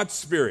 God's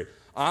spirit.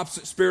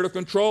 Opposite spirit of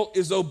control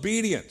is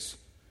obedience.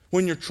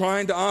 When you're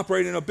trying to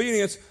operate in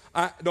obedience,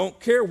 I don't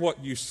care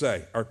what you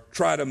say or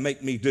try to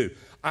make me do.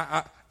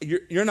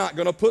 You're not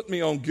going to put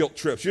me on guilt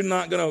trips. You're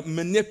not going to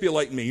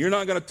manipulate me. You're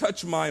not going to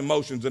touch my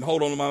emotions and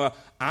hold on to my mouth.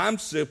 I'm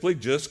simply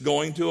just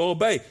going to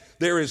obey.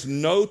 There is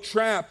no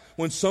trap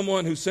when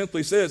someone who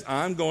simply says,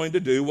 I'm going to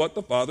do what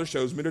the Father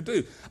shows me to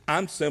do.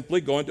 I'm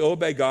simply going to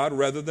obey God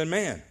rather than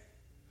man.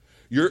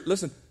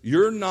 Listen,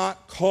 you're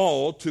not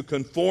called to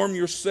conform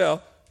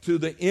yourself to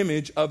the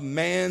image of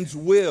man's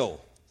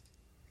will.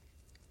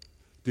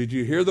 Did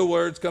you hear the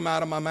words come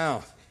out of my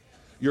mouth?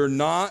 You're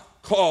not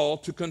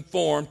called to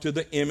conform to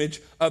the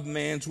image of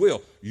man's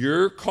will.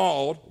 You're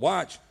called,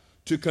 watch,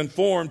 to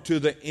conform to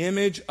the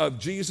image of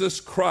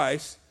Jesus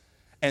Christ,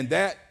 and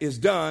that is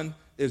done,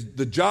 is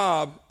the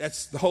job,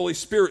 that's the Holy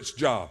Spirit's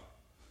job,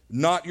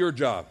 not your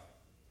job.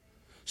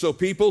 So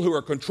people who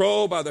are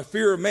controlled by the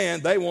fear of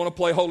man, they want to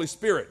play Holy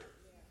Spirit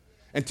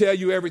and tell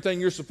you everything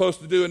you're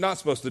supposed to do and not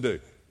supposed to do.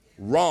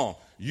 Wrong.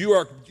 You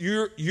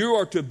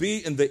are to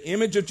be in the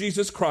image of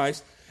Jesus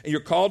Christ, and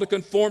you're called to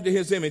conform to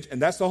his image,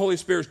 and that's the Holy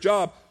Spirit's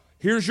job.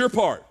 Here's your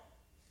part.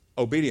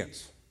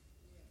 Obedience.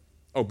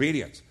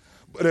 Obedience.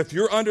 But if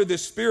you're under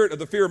this spirit of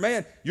the fear of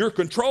man, you're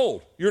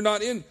controlled. You're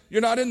not in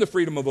the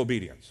freedom of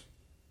obedience.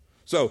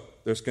 So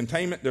there's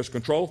containment, there's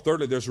control.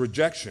 Thirdly, there's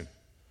rejection.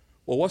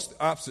 Well, what's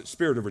the opposite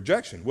spirit of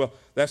rejection? Well,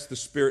 that's the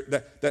spirit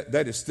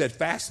that is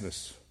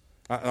steadfastness.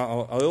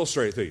 I'll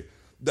illustrate it to you.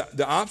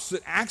 The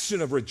opposite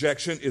action of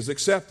rejection is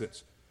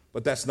acceptance,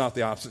 but that's not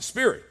the opposite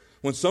spirit.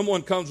 When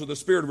someone comes with a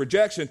spirit of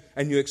rejection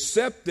and you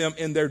accept them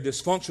in their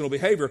dysfunctional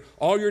behavior,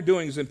 all you're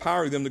doing is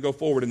empowering them to go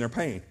forward in their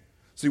pain.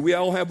 See, we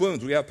all have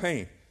wounds. We have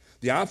pain.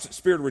 The opposite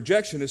spirit of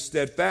rejection is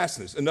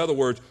steadfastness. In other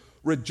words,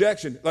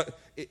 rejection, let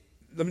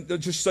me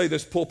just say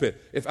this pulpit.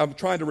 If I'm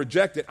trying to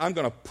reject it, I'm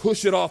going to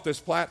push it off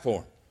this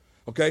platform.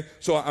 Okay?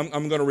 So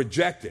I'm going to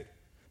reject it.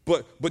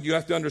 But you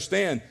have to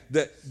understand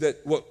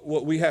that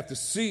what we have to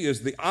see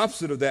is the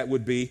opposite of that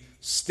would be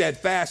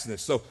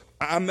steadfastness. So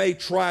I may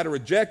try to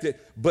reject it,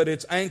 but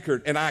it's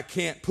anchored, and I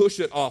can't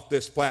push it off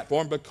this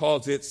platform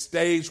because it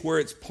stays where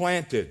it's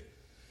planted.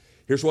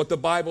 Here's what the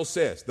Bible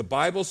says. The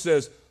Bible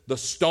says, the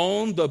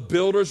stone the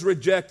builders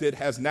rejected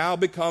has now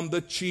become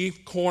the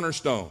chief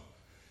cornerstone.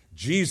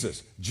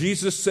 Jesus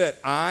said,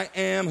 I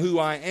am who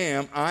I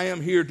am. I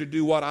am here to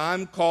do what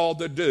I'm called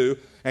to do.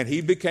 And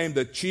he became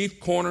the chief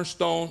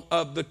cornerstone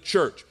of the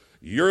church.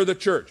 You're the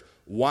church.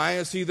 Why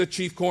is he the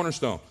chief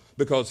cornerstone?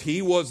 Because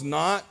he was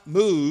not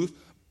moved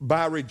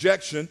by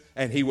rejection,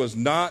 and he was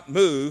not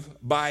moved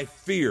by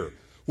fear.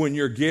 When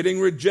you're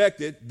getting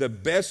rejected, the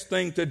best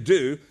thing to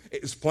do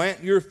is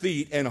plant your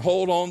feet and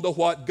hold on to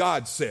what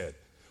God said.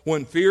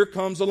 When fear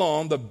comes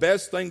along, the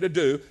best thing to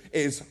do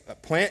is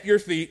plant your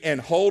feet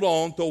and hold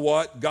on to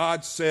what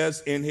God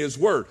says in his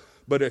word.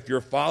 But if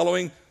you're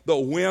following the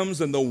whims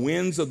and the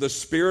winds of the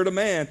spirit of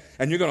man,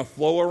 and you're going to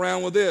flow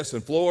around with this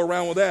and flow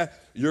around with that,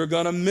 you're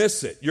going to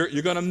miss it. You're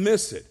going to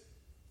miss it.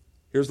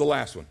 Here's the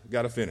last one. We've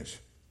got to finish.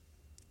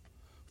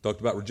 We talked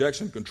about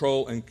rejection,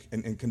 control,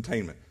 and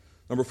containment.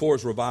 Number 4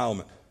 is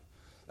revilement.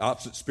 The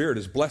opposite spirit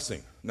is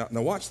blessing. Now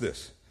watch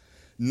this.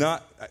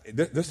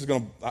 This is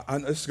going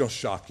to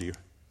shock you.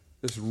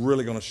 This is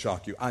really going to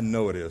shock you. I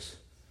know it is.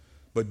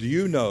 But do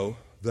you know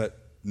that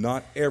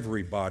not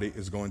everybody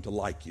is going to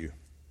like you?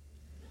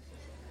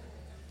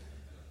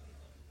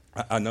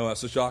 I know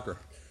that's a shocker.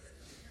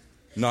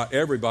 Not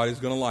everybody's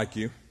going to like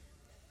you.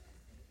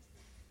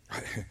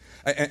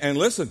 And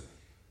listen,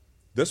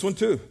 this one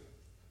too.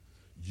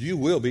 You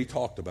will be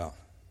talked about.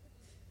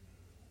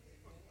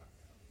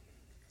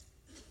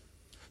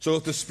 So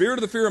if the spirit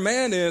of the fear of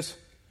man is,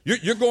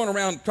 you're going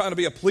around trying to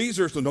be a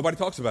pleaser so nobody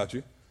talks about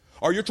you,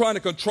 or you're trying to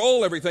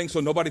control everything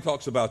so nobody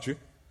talks about you.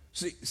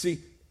 See,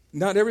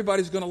 not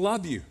everybody's going to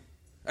love you.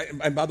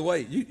 And by the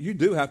way, you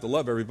do have to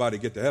love everybody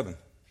to get to heaven.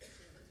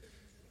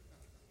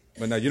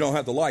 But now you don't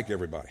have to like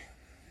everybody.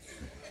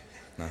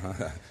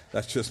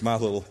 That's just my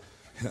little...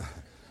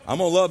 I'm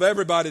going to love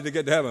everybody to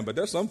get to heaven, but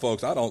there's some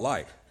folks I don't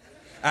like.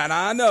 And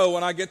I know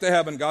when I get to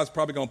heaven, God's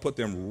probably going to put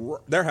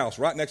their house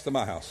right next to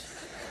my house.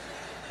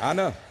 I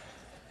know.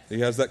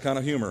 He has that kind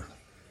of humor.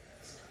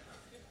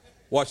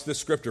 Watch this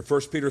scripture,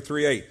 1 Peter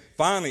 3:8.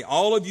 Finally,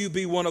 all of you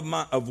be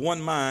of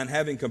one mind,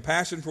 having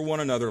compassion for one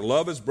another,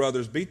 love as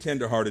brothers, be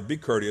tenderhearted, be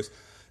courteous,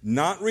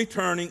 not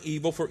returning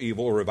evil for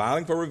evil or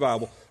reviling for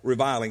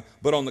reviling,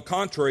 but on the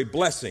contrary,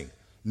 blessing,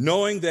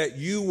 knowing that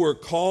you were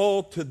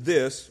called to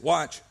this,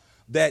 watch,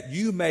 that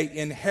you may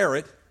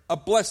inherit a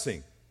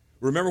blessing.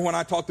 Remember when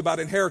I talked about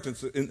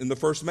inheritance in the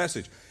first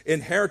message?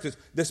 Inheritance,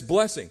 this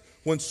blessing.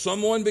 When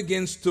someone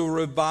begins to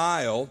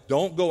revile,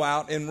 don't go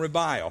out and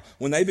revile.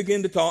 When they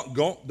begin to talk,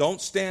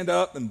 don't stand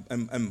up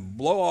and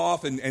blow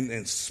off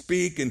and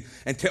speak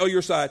and tell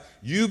your side.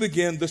 You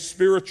begin the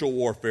spiritual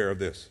warfare of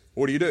this.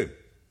 What do?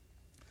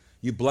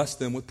 You bless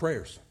them with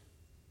prayers.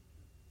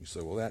 You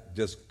say, well, that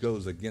just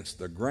goes against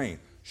the grain.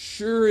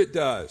 Sure it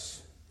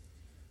does.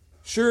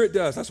 Sure it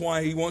does. That's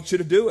why he wants you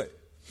to do it.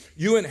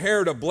 You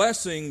inherit a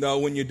blessing, though,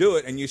 when you do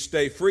it, and you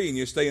stay free, and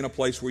you stay in a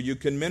place where you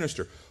can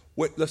minister.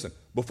 Listen,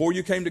 before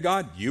you came to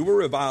God, you were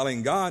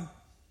reviling God,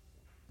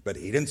 but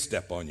he didn't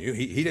step on you.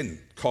 He didn't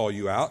call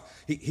you out.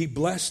 He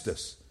blessed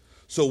us.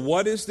 So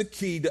what is the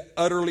key to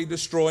utterly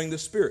destroying the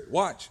spirit?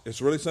 Watch.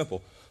 It's really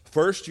simple.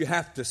 First, you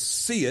have to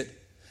see it,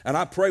 and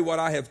I pray what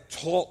I have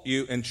taught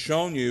you and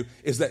shown you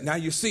is that now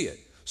you see it.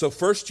 So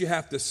first, you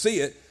have to see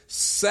it.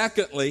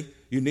 Secondly,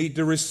 you need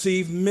to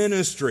receive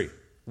ministry.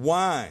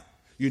 Why?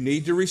 You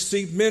need to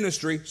receive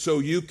ministry so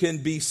you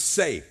can be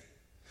safe.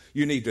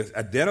 You need to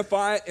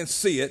identify it and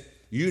see it.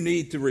 You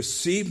need to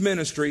receive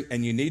ministry,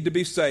 and you need to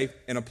be safe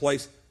in a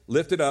place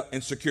lifted up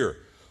and secure.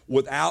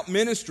 Without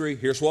ministry,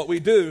 here's what we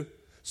do.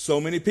 So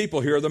many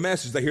people hear the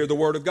message. They hear the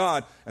word of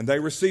God, and they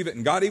receive it.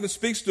 And God even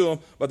speaks to them,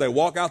 but they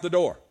walk out the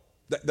door.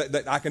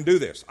 I can do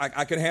this.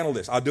 I can handle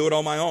this. I'll do it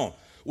on my own.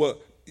 Well,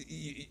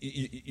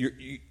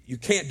 you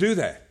can't do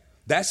that.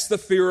 That's the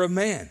fear of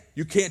man.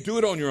 You can't do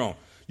it on your own.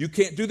 You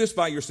can't do this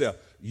by yourself.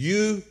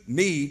 You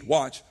need,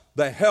 watch,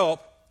 the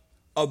help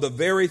of the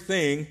very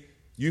thing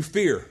you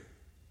fear.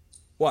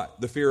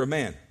 What? The fear of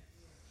man.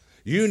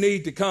 You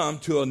need to come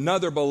to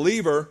another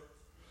believer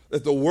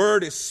that the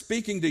word is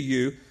speaking to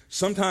you.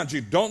 Sometimes you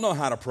don't know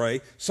how to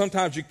pray.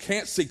 Sometimes you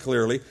can't see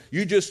clearly.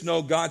 You just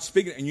know God's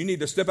speaking, and you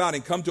need to step out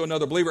and come to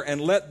another believer and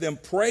let them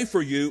pray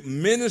for you,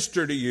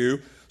 minister to you,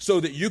 so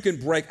that you can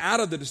break out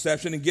of the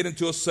deception and get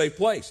into a safe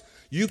place.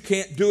 You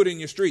can't do it in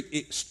your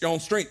own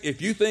strength.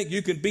 If you think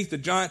you can beat the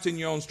giants in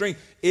your own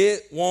strength,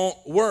 it won't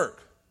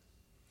work.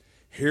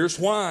 Here's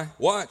why.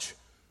 Watch.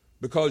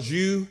 Because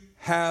you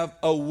have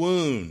a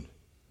wound.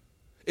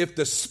 If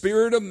the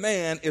spirit of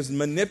man is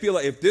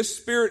manipulating, if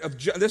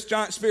this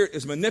giant spirit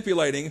is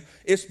manipulating,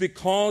 it's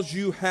because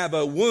you have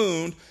a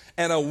wound,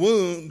 and a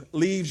wound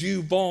leaves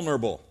you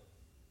vulnerable.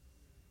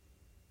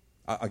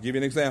 I'll give you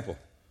an example.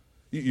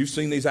 You've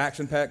seen these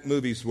action-packed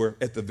movies where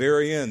at the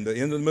very end, the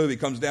end of the movie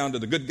comes down to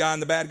the good guy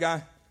and the bad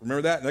guy.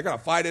 Remember that? And they're going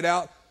to fight it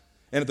out.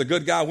 And if the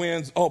good guy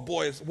wins, oh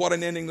boy, what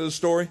an ending to the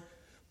story.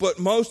 But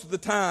most of the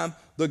time,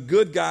 the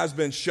good guy's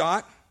been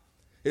shot.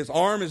 His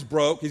arm is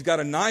broke. He's got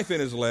a knife in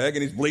his leg,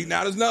 and he's bleeding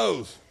out his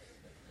nose.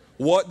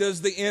 What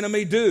does the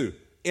enemy do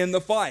in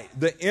the fight?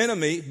 The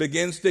enemy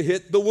begins to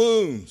hit the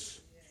wounds.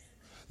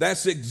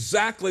 That's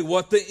exactly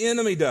what the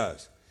enemy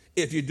does.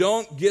 If you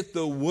don't get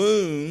the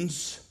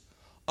wounds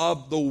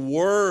of the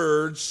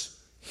words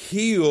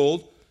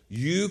healed,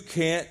 you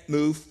can't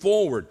move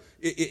forward.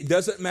 It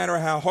doesn't matter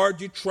how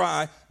hard you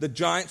try, the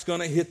giant's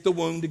going to hit the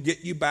wound to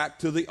get you back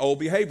to the old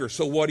behavior.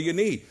 So what do you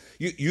need?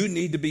 You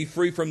need to be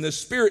free from this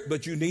spirit,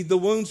 but you need the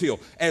wounds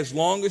healed. As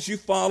long as you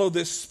follow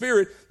this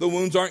spirit, the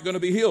wounds aren't going to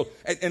be healed.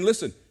 And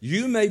listen,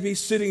 you may be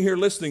sitting here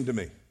listening to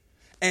me,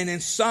 and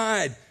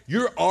inside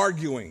you're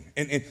arguing,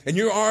 and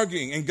you're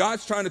arguing, and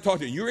God's trying to talk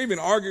to you. You're even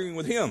arguing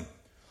with him.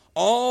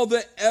 All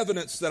the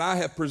evidence that I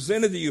have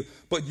presented to you,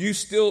 but you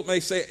still may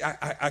say,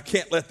 I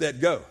can't let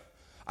that go.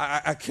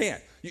 I can't.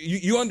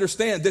 You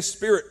understand this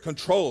spirit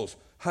controls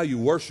how you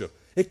worship.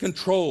 It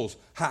controls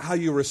how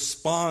you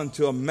respond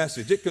to a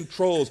message. It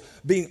controls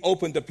being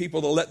open to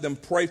people to let them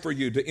pray for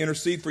you, to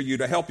intercede for you,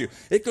 to help you.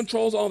 It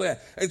controls all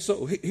that. And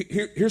so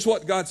here's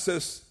what God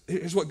says.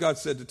 Here's what God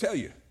said to tell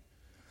you.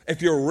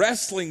 If you're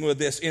wrestling with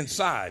this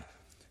inside,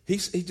 he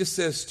just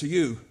says to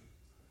you,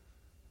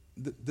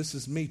 this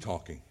is me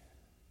talking.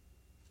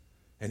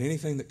 And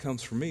anything that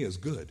comes from me is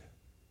good.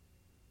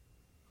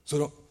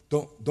 So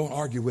don't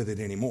argue with it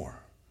anymore.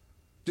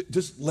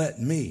 Just let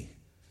me.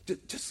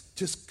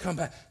 Just come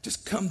back.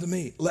 Just come to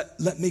me.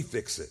 Let me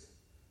fix it.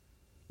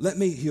 Let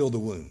me heal the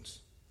wounds.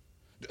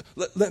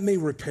 Let me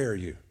repair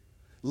you.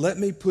 Let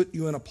me put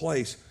you in a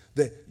place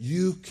that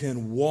you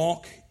can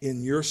walk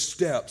in your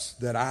steps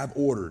that I've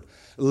ordered.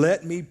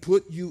 Let me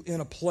put you in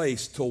a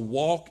place to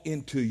walk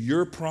into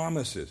your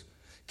promises.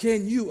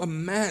 Can you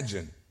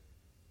imagine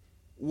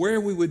where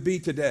we would be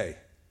today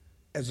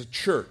as a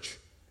church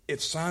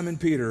if Simon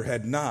Peter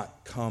had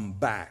not come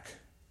back?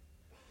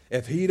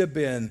 If he'd have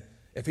been,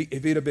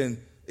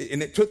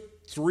 and it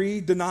took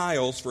 3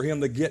 denials for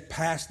him to get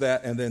past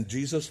that, and then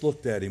Jesus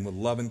looked at him with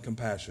love and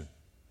compassion.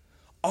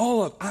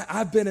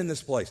 I've been in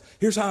this place.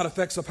 Here's how it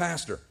affects a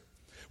pastor.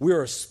 We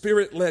are a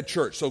spirit-led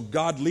church, so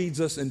God leads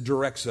us and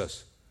directs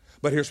us.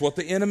 But here's what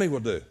the enemy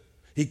will do.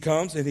 He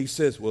comes and he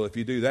says, well, if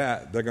you do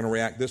that, they're going to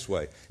react this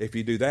way. If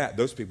you do that,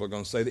 those people are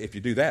going to say that. If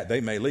you do that,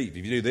 they may leave.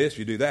 If you do this,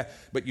 you do that.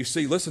 But you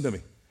see, listen to me.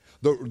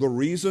 The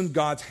reason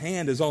God's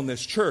hand is on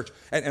this church,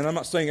 and I'm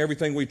not saying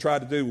everything we try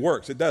to do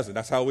works. It doesn't.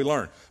 That's how we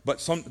learn.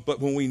 But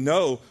when we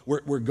know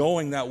we're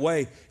going that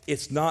way,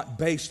 it's not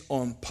based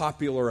on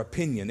popular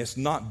opinion. It's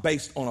not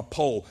based on a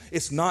poll.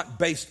 It's not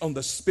based on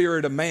the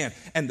spirit of man.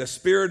 And the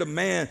spirit of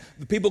man,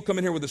 the people come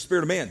in here with the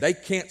spirit of man, they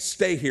can't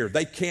stay here.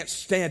 They can't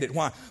stand it.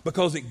 Why?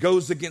 Because it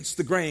goes against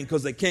the grain,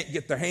 because they can't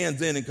get their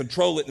hands in and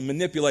control it and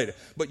manipulate it.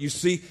 But you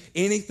see,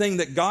 anything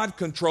that God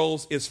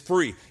controls is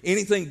free.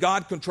 Anything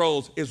God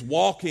controls is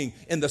walking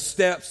in the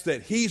steps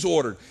that He's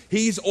ordered.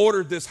 He's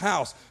ordered this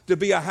house to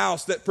be a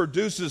house that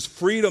produces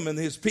freedom in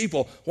His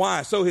people.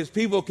 Why? So His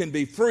people can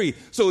be free.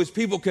 So His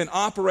people can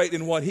operate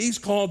in what He's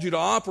called you to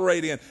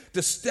operate in,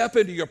 to step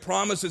into your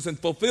promises and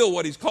fulfill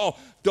what He's called.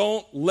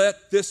 Don't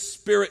let this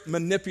spirit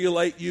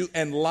manipulate you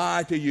and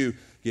lie to you.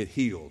 Get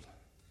healed.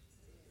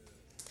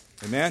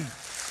 Amen?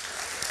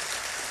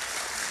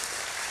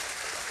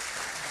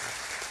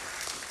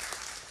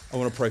 I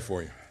want to pray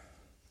for you.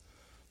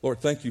 Lord,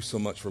 thank you so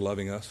much for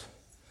loving us.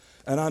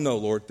 And I know,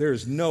 Lord, there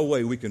is no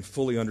way we can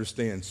fully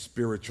understand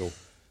spiritual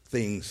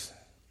things,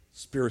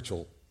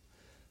 spiritual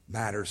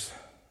matters.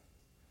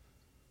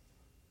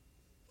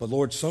 But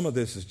Lord, some of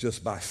this is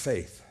just by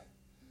faith,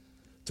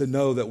 to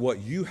know that what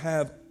you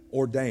have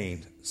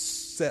ordained,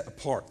 set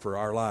apart for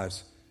our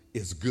lives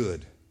is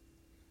good.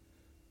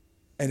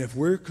 And if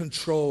we're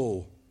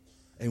controlled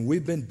and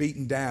we've been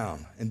beaten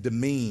down and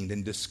demeaned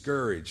and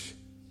discouraged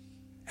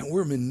and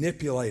we're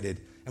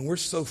manipulated and we're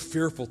so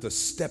fearful to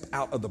step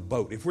out of the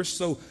boat, if we're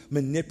so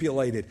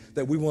manipulated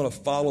that we want to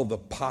follow the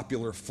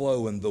popular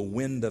flow and the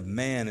wind of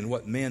man and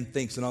what man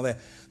thinks and all that,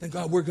 then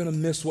God, we're going to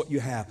miss what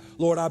you have.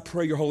 Lord, I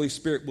pray your Holy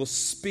Spirit will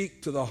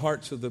speak to the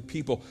hearts of the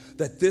people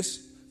that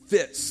this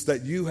fits,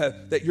 that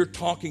you're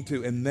talking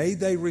to, and may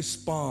they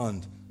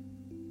respond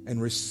and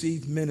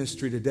receive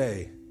ministry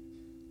today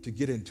to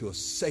get into a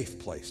safe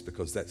place,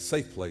 because that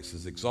safe place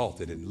is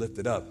exalted and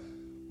lifted up,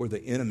 where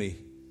the enemy,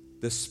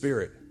 this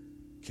spirit,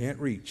 can't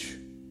reach,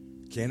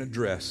 can't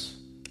address,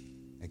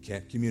 and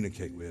can't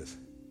communicate with.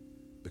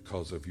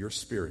 Because of your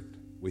Spirit,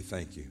 we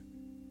thank you.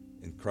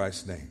 In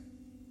Christ's name.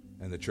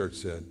 And the church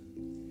said,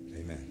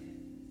 amen.